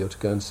you're to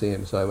go and see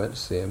him. So I went to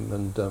see him,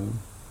 and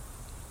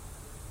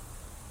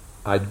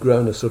I'd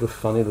grown a sort of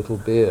funny little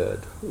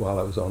beard while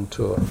I was on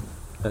tour.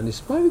 And he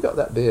said, "Why have you got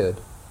that beard?"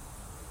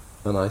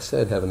 And I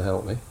said, "Heaven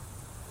help me."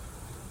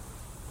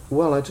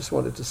 Well, I just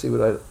wanted to see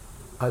what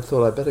I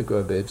thought I'd better grow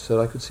a beard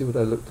so I could see what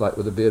I looked like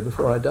with a beard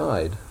before I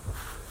died.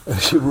 And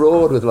she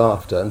roared with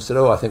laughter and said,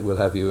 "Oh, I think we'll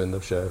have you in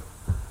the show."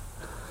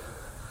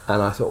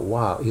 And I thought,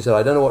 wow. He said,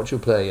 "I don't know what you'll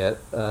play yet."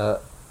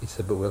 He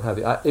said, "But we'll have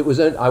you."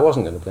 I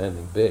wasn't going to play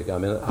anything big. I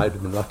mean, I'd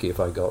have been lucky if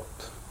I got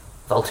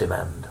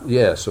Voltimand.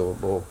 Yes, or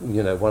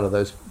one of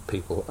those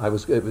people. It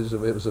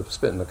was a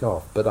spit in the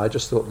cough. But I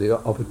just thought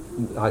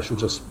I should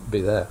just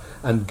be there.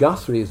 And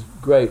Guthrie is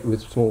great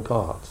with small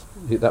parts.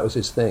 That was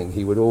his thing.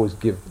 He would always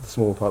give the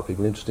small part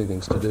people interesting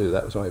things to do.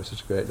 That was why he was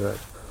such a great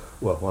director.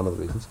 Well, one of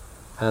the reasons.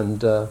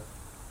 And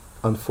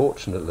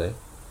unfortunately,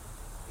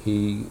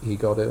 he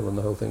got ill and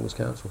the whole thing was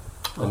cancelled.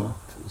 And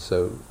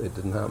so it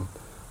didn't happen.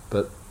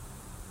 But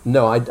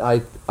no,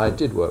 I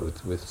did work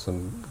with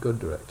some good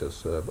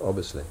directors,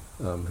 obviously,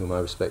 whom I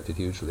respected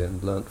hugely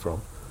and learnt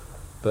from.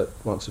 But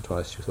once or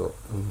twice you thought,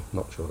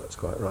 not sure that's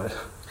quite right.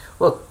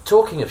 Well,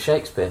 talking of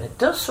Shakespeare, it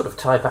does sort of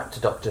tie back to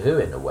Doctor Who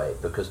in a way,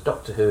 because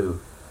Doctor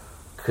Who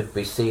could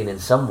be seen in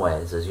some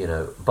ways as,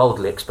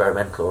 boldly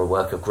experimental or a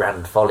work of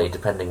grand folly,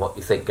 depending what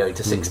you think, going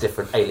to 6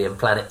 different alien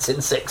planets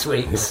in 6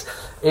 weeks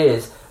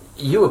is.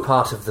 You were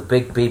part of the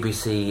big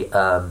BBC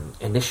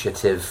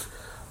initiative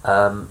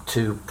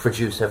to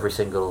produce every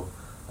single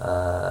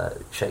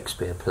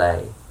Shakespeare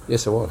play.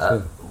 Yes, I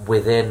was.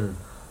 Within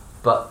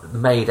but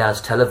made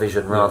as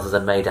television rather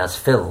than made as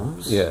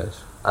films.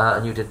 Yes.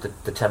 And you did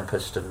the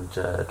Tempest and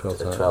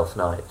Twelfth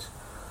Night.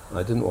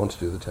 I didn't want to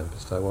do the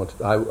Tempest. I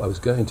was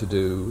going to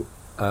do.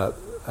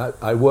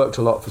 I worked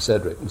a lot for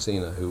Cedric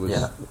Messina, whom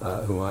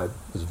I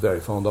was very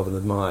fond of and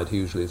admired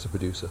hugely as a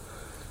producer.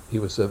 He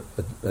was a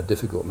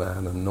difficult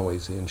man and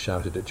noisy and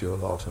shouted at you a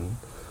lot, and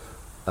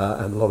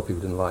a lot of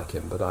people didn't like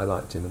him, but I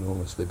liked him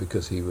enormously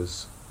because he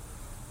was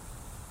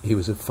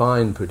a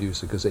fine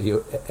producer, because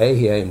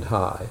he aimed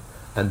high,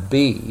 and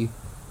B,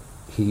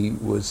 he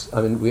was.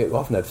 I mean, we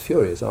often had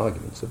furious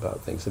arguments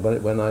about things.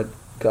 And when I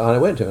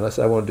went to him and I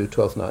said I want to do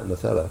Twelfth Night and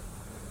Othello,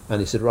 and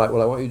he said, right,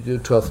 well, I want you to do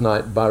Twelfth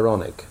Night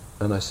Byronic.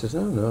 And I said,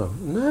 no.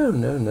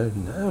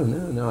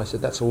 I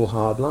said, that's all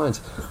hard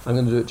lines. I'm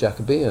going to do it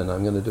Jacobean.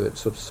 I'm going to do it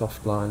sort of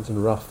soft lines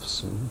and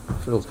roughs and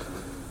frills.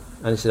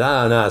 And he said,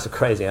 no, that's a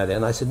crazy idea.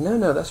 And I said,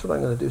 no, that's what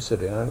I'm going to do,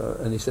 Cedric.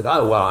 And he said,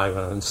 oh,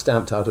 well, and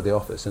stamped out of the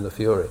office in a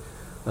fury.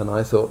 And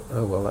I thought,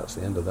 oh, well, that's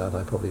the end of that.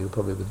 I probably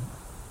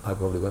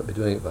won't be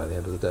doing it by the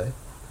end of the day.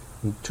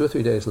 And 2 or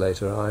 3 days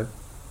later, I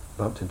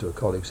bumped into a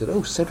colleague who said,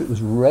 oh, Cedric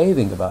was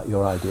raving about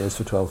your ideas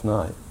for Twelfth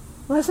Night.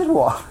 And I said,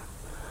 what?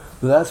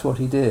 But that's what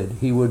he did.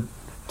 He would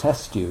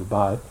test you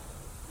by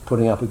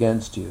putting up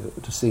against you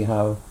to see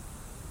how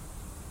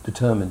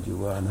determined you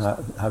were and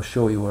how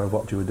sure you were of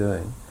what you were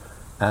doing.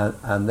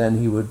 And then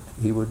he would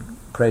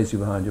praise you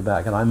behind your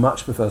back. And I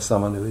much prefer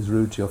someone who is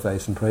rude to your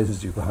face and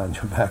praises you behind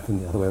your back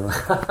than the other way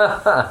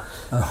around.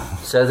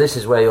 So this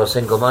is where your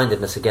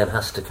single-mindedness again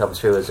has to come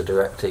through as a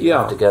director. You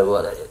have to go,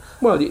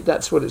 well,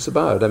 that's what it's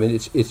about. I mean,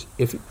 it's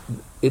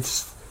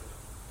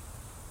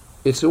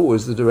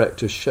always the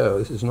director's show.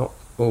 This is not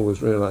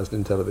always realised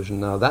in television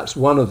now. That's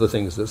one of the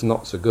things that's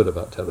not so good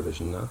about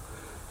television now,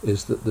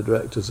 is that the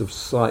directors have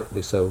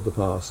slightly sold the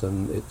pass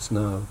and it's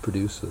now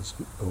producers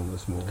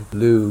almost more.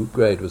 Lou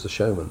Grade was a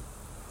showman,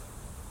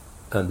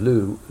 and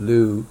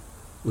Lou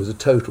was a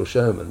total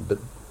showman, but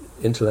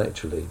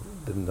intellectually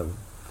didn't have...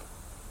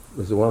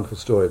 There's a wonderful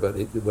story about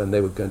it, when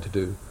they were going to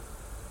do...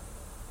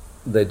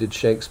 They did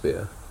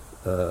Shakespeare.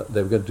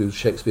 They were going to do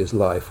Shakespeare's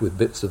life with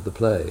bits of the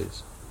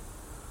plays.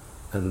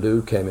 And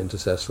Lou came into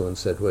Cecil and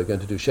said, we're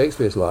going to do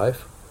Shakespeare's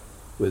life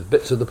with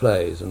bits of the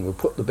plays, and we'll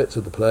put the bits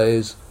of the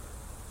plays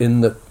in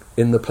the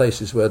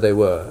places where they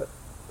were.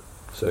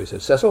 So he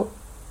said, Cecil,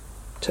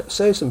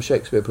 say some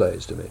Shakespeare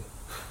plays to me.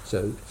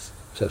 So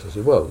Cecil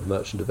said, well, The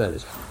Merchant of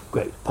Venice.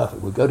 Great,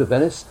 perfect. We'll go to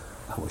Venice,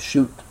 and we'll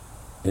shoot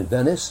in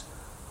Venice,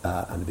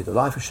 and it'll be the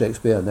life of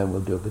Shakespeare, and then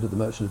we'll do a bit of The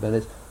Merchant of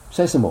Venice.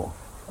 Say some more.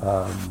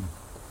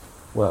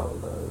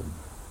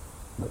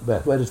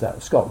 Macbeth, where does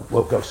that? Scotland.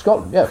 We'll go to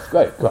Scotland. Yes,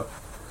 great, great.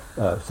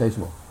 Say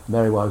some more.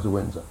 Merry Wives of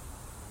Windsor.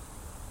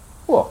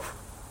 What?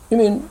 You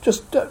mean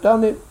just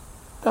down the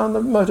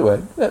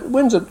motorway?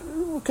 Windsor,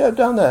 okay,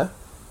 down there.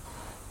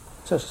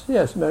 Says,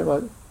 yes, Merry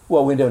Wives.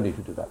 Well, we don't need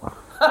to do that one.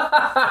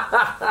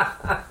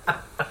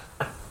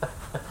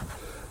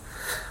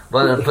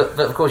 Well, but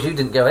of course you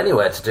didn't go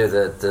anywhere to do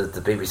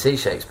the BBC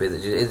Shakespeare.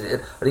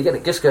 And again,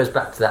 it just goes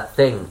back to that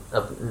thing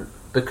of,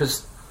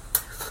 because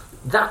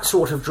that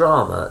sort of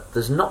drama,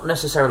 there's not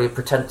necessarily a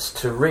pretense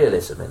to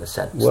realism in a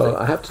sense. Well,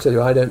 I have to tell you,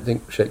 I don't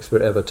think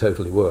Shakespeare ever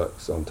totally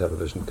works on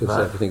television, because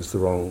everything's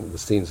the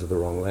scenes are the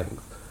wrong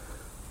length.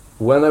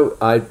 When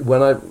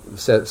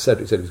Cedric said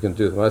he was going to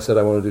do them, I said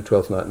I want to do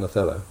Twelfth Night and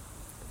Othello.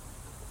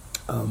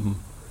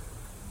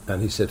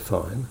 And he said,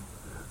 fine.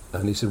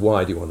 And he said,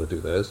 why do you want to do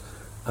those?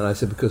 And I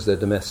said, because they're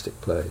domestic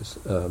plays.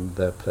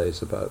 They're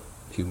plays about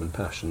human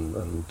passion,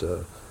 and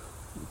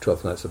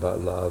Twelfth Night's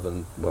about love,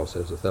 and, well, so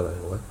is Othello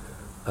in a way.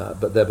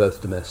 But they're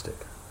both domestic.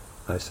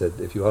 I said,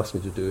 if you ask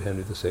me to do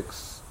Henry VI,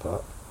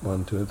 part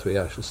 1, 2 and 3,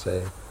 I shall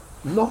say,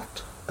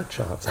 not a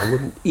chance. I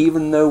wouldn't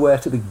even know where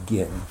to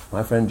begin.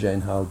 My friend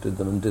Jane Howell did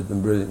them and did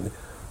them brilliantly.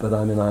 But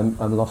I mean, I'm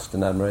lost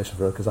in admiration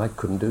for her, because I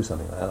couldn't do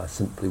something like that. I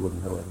simply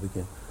wouldn't know where to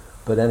begin.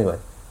 But anyway,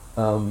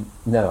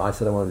 no, I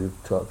said I want to do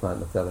Twelfth Night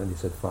and Othello, and he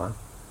said, fine.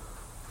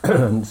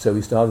 And so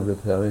we started with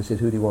Othello, and he said,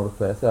 who do you want to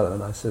play Othello?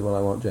 And I said, well,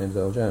 I want James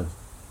Earl Jones,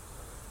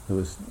 who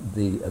was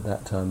at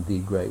that time, the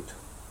great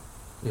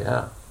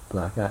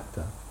black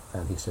actor.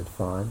 And he said,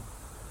 fine.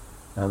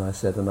 And I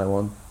said, and I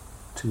want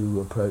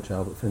to approach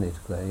Albert Finney to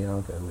play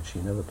Iago, which he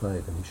never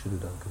played, and he should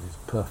have done, because he's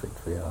perfect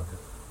for Iago,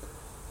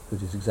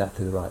 which is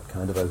exactly the right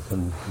kind of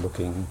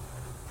open-looking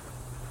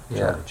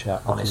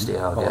chap. Honest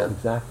Iago.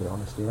 Exactly,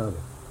 honest Iago.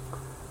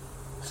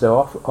 So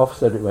off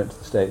Cedric went to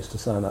the States to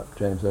sign up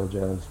James Earl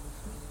Jones,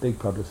 big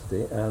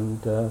publicity,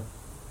 and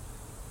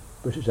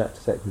British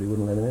Actors Equity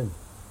wouldn't let him in.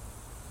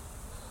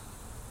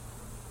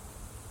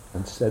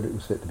 And Cedric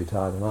was fit to be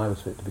tied, and I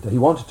was fit to be tied. He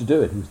wanted to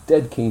do it. He was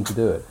dead keen to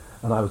do it.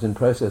 And I was in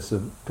process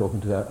of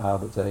talking to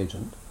Albert's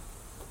agent.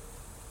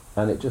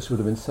 And it just would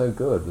have been so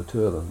good, the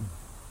two of them.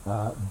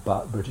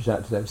 But British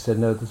Actors Equity said,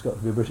 no, there's got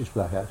to be a British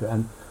black actor.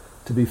 And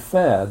to be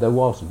fair, there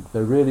wasn't.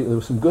 There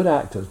were some good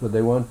actors, but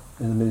they weren't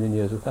in A Million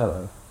Years of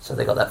Othello. So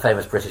they got that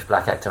famous British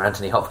black actor,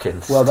 Anthony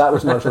Hopkins. Well, that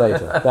was much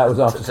later. That was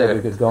after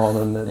Cedric had gone,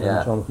 and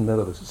Jonathan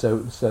Miller was. So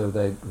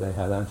they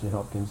had Anthony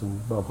Hopkins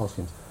and Bob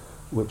Hoskins,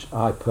 which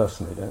I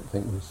personally don't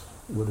think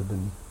would have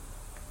been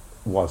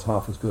was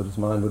half as good as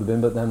mine would have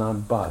been, but then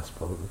I'm biased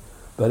probably.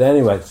 But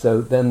anyway,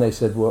 so then they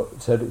said, well,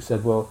 Cedric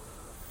said, well,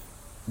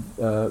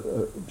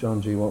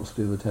 John G wants to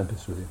do The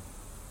Tempest with you.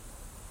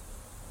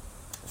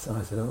 So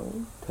I said,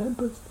 oh,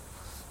 Tempest,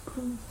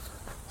 please.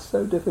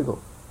 So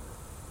difficult,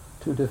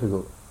 too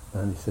difficult.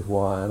 And he said,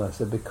 why? And I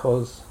said,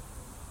 because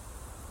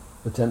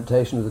the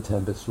temptation of The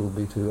Tempest will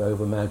be to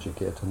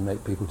over-magic it and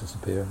make people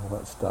disappear and all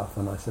that stuff.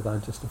 And I said,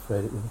 I'm just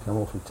afraid it will become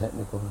awfully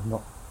technical and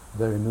not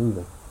very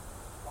moving.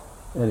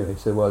 Anyway, he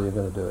said, well, you're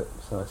going to do it.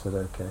 So I said,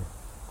 okay.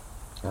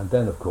 And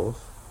then, of course,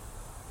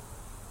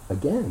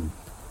 again,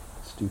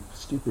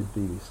 stupid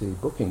BBC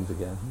bookings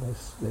again.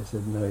 They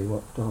said,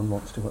 no, Don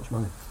wants too much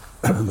money.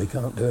 We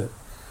can't do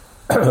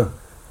it.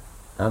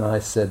 And I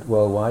said,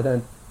 well, why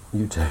don't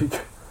you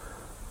take,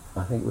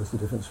 I think it was the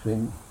difference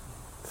between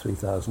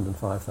 3,000 and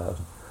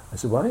 5,000. I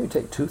said, why don't you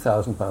take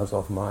 £2,000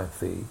 off my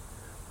fee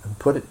and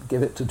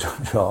give it to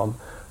John,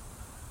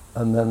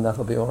 and then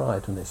that'll be all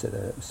right. And they said,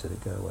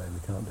 go away, we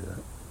can't do that.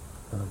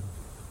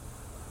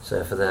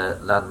 So for the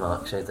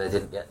landmark show, they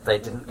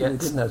didn't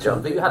get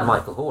John, but you had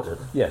Michael Horden.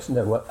 Yes,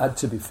 no. Well,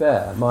 to be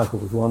fair, Michael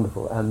was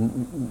wonderful,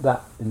 and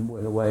that in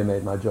a way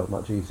made my job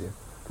much easier,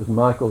 because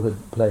Michael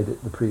had played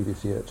it the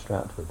previous year at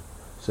Stratford,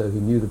 so he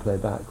knew the play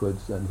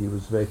backwards, and he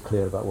was very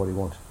clear about what he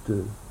wanted to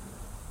do,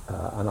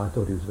 and I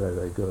thought he was very,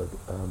 very good.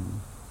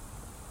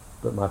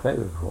 But my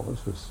favourite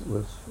performance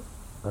was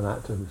an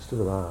actor who's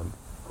still around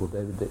called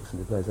David Dixon,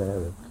 who plays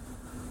Ariel.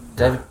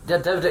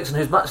 David Dixon,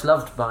 who's much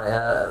loved by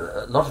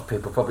a lot of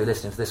people probably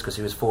listening to this, because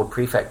he was Ford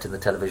Prefect in the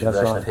television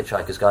version of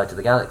Hitchhiker's Guide to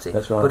the Galaxy.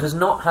 That's right. But has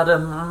not had a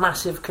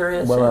massive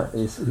career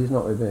since. He's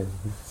not very big.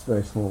 He's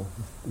very small.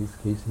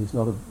 He's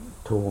not a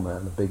tall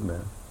man, a big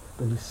man.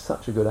 But he's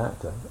such a good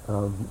actor.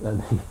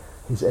 And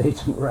his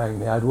agent rang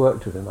me. I'd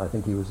worked with him. I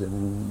think he was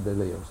in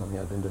Lily or something.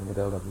 I'd been doing at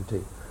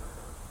LWT.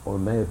 Or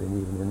may have been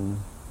even in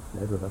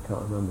Edward, I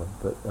can't remember.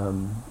 But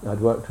I'd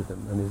worked with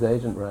him. And his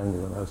agent rang me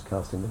when I was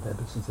casting The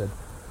Tempest and said,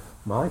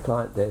 my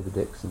client David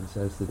Dixon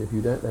says that if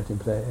you don't let him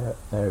play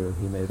Ariel,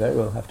 he may very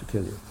well have to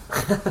kill you.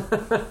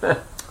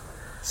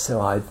 So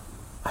I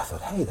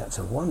thought, hey, that's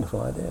a wonderful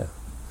idea.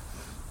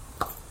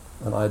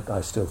 And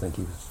I still think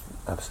he was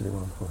absolutely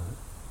wonderful.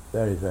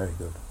 Very, very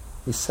good.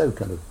 He's so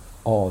kind of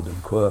odd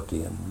and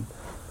quirky and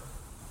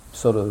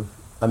sort of,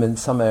 I mean,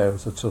 some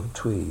areas are sort of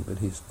twee, but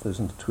there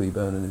isn't a twee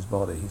bone in his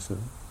body. He's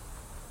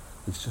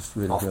just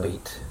really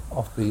good.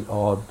 Offbeat,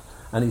 odd.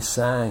 And he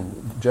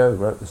sang. Joe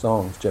wrote the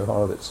songs. Joe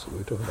Horowitz, we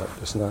were talking about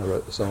just now,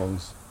 wrote the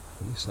songs.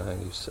 And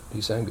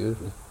he sang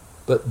beautifully,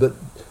 but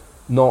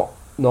not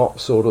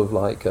sort of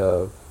like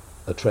a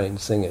trained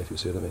singer, if you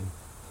see what I mean.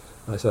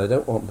 And I said, I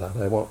don't want that.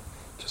 I want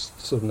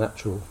just sort of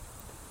natural,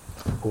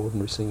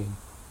 ordinary singing.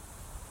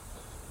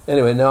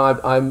 Anyway, now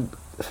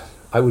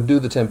I would do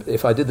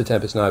if I did The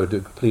Tempest now, I would do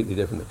it completely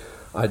differently.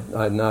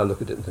 I now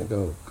look at it and think,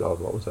 oh God,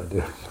 what was I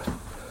doing?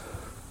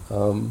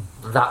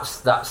 That's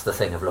the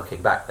thing of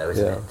looking back, though,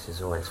 isn't it?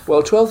 It's always fun.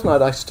 Well, Twelfth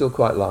Night I still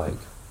quite like,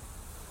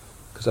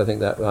 because I think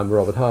that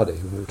Robert Hardy,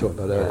 who we were talking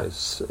about earlier,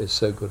 is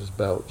so good as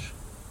Belch.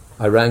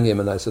 I rang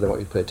him and I said, I want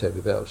you to play Toby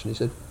Belch, and he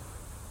said,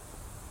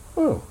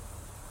 oh,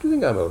 do you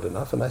think I'm old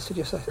enough? And I said,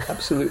 yes, I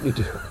absolutely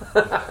do.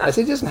 I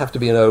said, he doesn't have to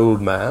be an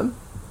old man.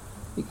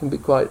 He can be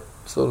quite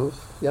sort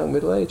of young,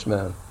 middle-aged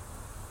man.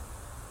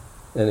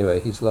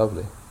 Anyway, he's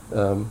lovely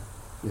in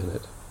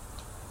it.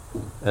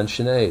 And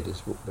Sinead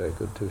is very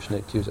good too.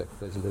 Sinead Cusack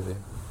plays Olivia.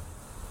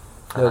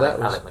 No, that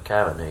was Alec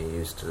McCarran, who you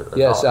used to.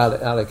 Yes,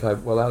 Alec. Alec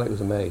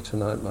was a mate,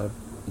 and I've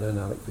known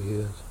Alec for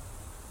years.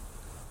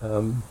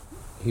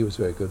 He was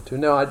very good too.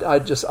 No,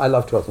 I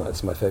love Twelfth Night.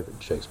 It's my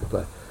favourite Shakespeare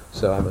play,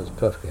 so I was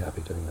perfectly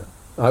happy doing that.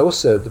 I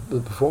also the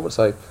performance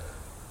I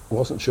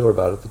wasn't sure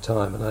about at the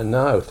time, and I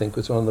now think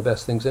was one of the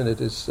best things in it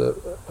is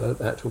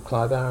actual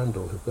Clive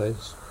Arundel, who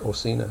plays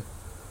Orsino.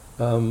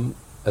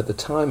 At the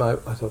time, I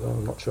thought,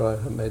 I'm not sure I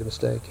have made a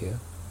mistake here.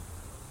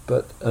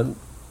 But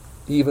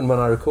even when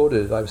I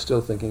recorded it, I was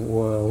still thinking,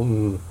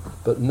 well,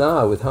 But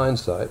now, with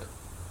hindsight,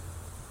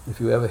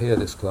 if you ever hear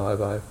this,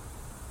 Clive, I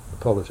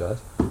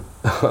apologise.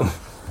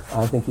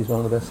 I think he's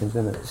one of the best things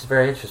in it. It's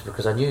very interesting,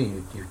 because I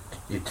knew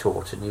you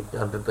taught,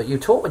 but you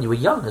taught when you were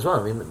young as well.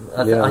 I mean,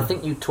 I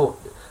think you taught.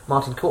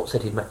 Martin Court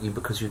said he'd met you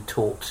because you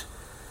taught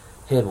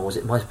him, or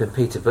it might have been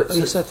Peter. But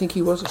yes, I think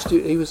he was a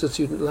student. He was a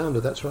student at Lambda.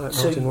 That's right.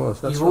 So Martin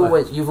was. That's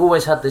right. You've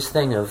always had this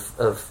thing of.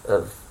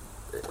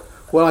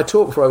 Well, I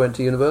taught before I went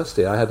to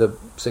university. I had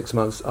 6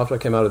 months after I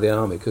came out of the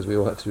army, because we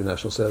all had to do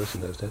national service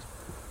in those days.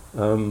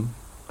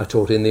 I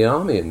taught in the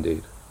army.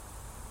 Indeed,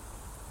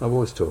 I've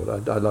always taught.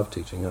 I love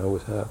teaching. I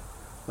always have.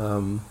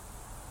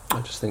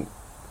 I just think.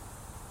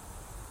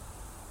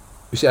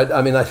 You see,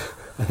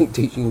 I think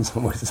teaching in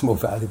some ways is more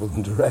valuable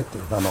than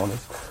directing, if I'm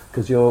honest,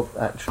 because you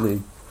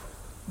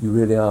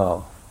really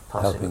are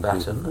passing helping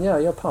people. Yeah,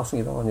 you're passing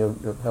it on.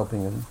 You're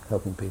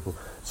helping people.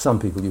 Some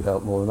people you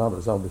help more than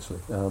others, obviously.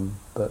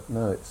 But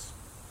no,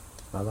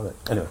 I love it.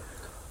 Anyway,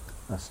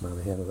 that's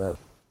neither here nor there.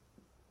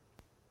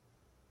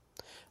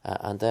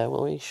 And there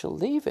we shall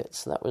leave it.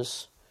 So that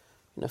was,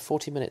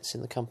 40 minutes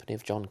in the company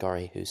of John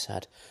Gorrie, who's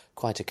had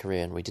quite a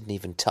career, and we didn't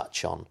even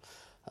touch on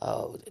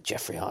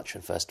Geoffrey Archer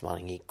and First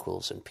Mining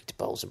Equals, and Peter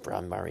Bowles and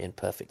Brian Murray and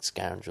Perfect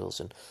Scoundrels,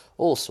 and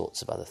all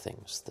sorts of other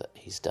things that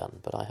he's done.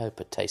 But I hope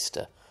a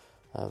taster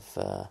of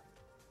a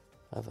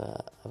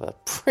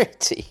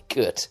pretty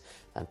good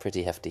and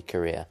pretty hefty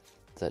career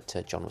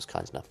that John was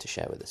kind enough to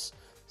share with us.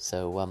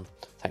 So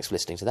thanks for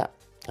listening to that.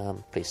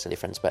 Please tell your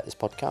friends about this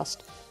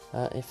podcast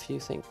if you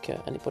think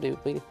anybody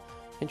would be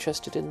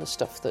interested in the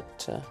stuff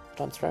that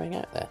I'm throwing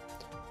out there.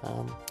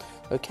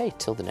 Okay,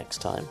 till the next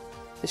time,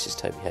 this is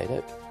Toby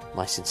Hadoke.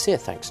 My sincere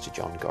thanks to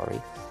John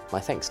Gorrie. My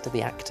thanks to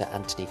the actor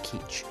Anthony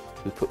Keach,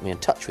 who put me in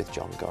touch with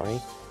John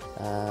Gorrie.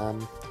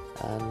 And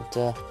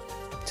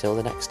till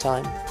the next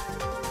time,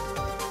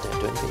 don't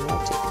do anything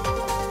naughty.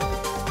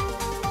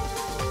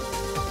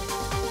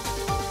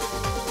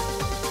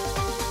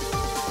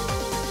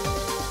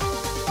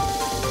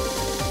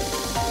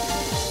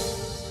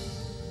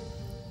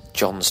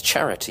 John's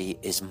charity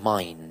is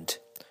Mind,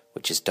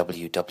 which is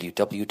www.mind.org.uk.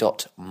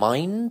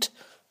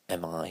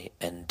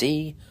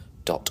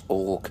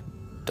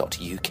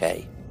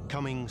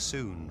 Coming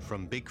soon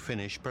from Big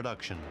Finish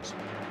Productions.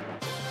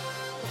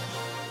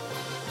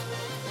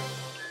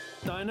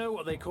 I know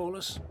what they call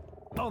us.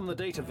 On the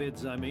data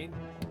vids, I mean.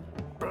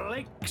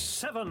 Blake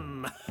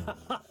 7.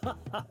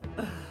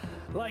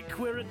 Like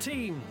we're a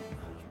team.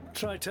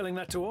 Try telling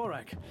that to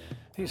Aurak.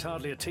 He's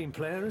hardly a team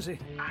player, is he?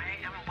 I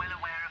am well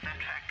aware of that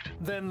fact.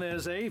 Then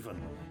there's Avon.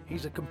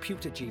 He's a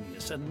computer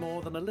genius and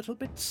more than a little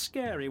bit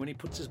scary when he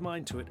puts his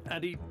mind to it.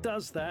 And he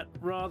does that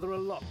rather a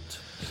lot.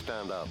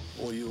 Stand up.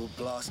 Or you'll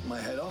blast my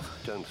head off?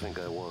 Don't think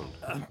I won't.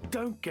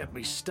 Don't get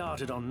me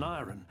started on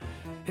Nyron.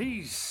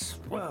 He's,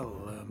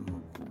 well,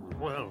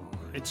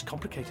 it's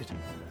complicated.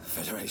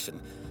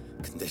 Federation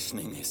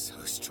conditioning is so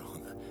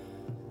strong.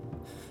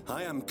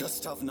 I am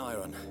Gustav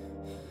Nyron.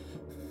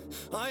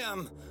 I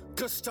am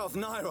Gustav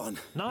Nyron.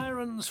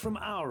 Nyron's from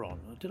Auron.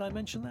 Did I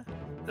mention that?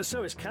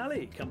 So is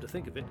Callie, come to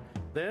think of it.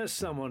 There's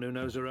someone who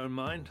knows her own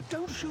mind.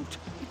 Don't shoot.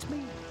 It's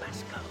me,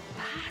 Pascal.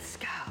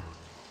 Pascal?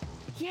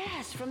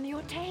 Yes, from the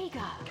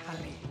Ortega.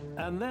 Callie.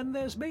 And then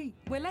there's me.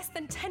 We're less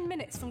than 10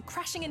 minutes from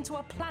crashing into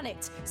a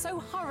planet, so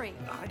hurry.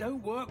 I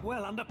don't work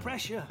well under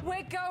pressure.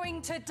 We're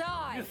going to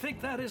die. You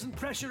think that isn't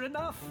pressure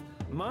enough?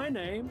 My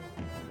name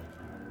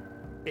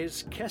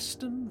is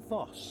Keston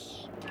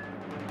Voss.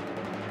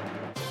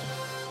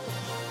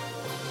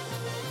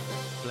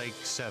 Blake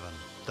 7,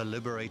 The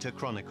Liberator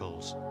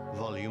Chronicles,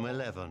 Volume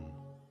 11.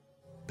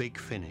 Big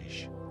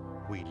Finish.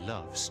 We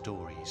love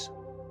stories.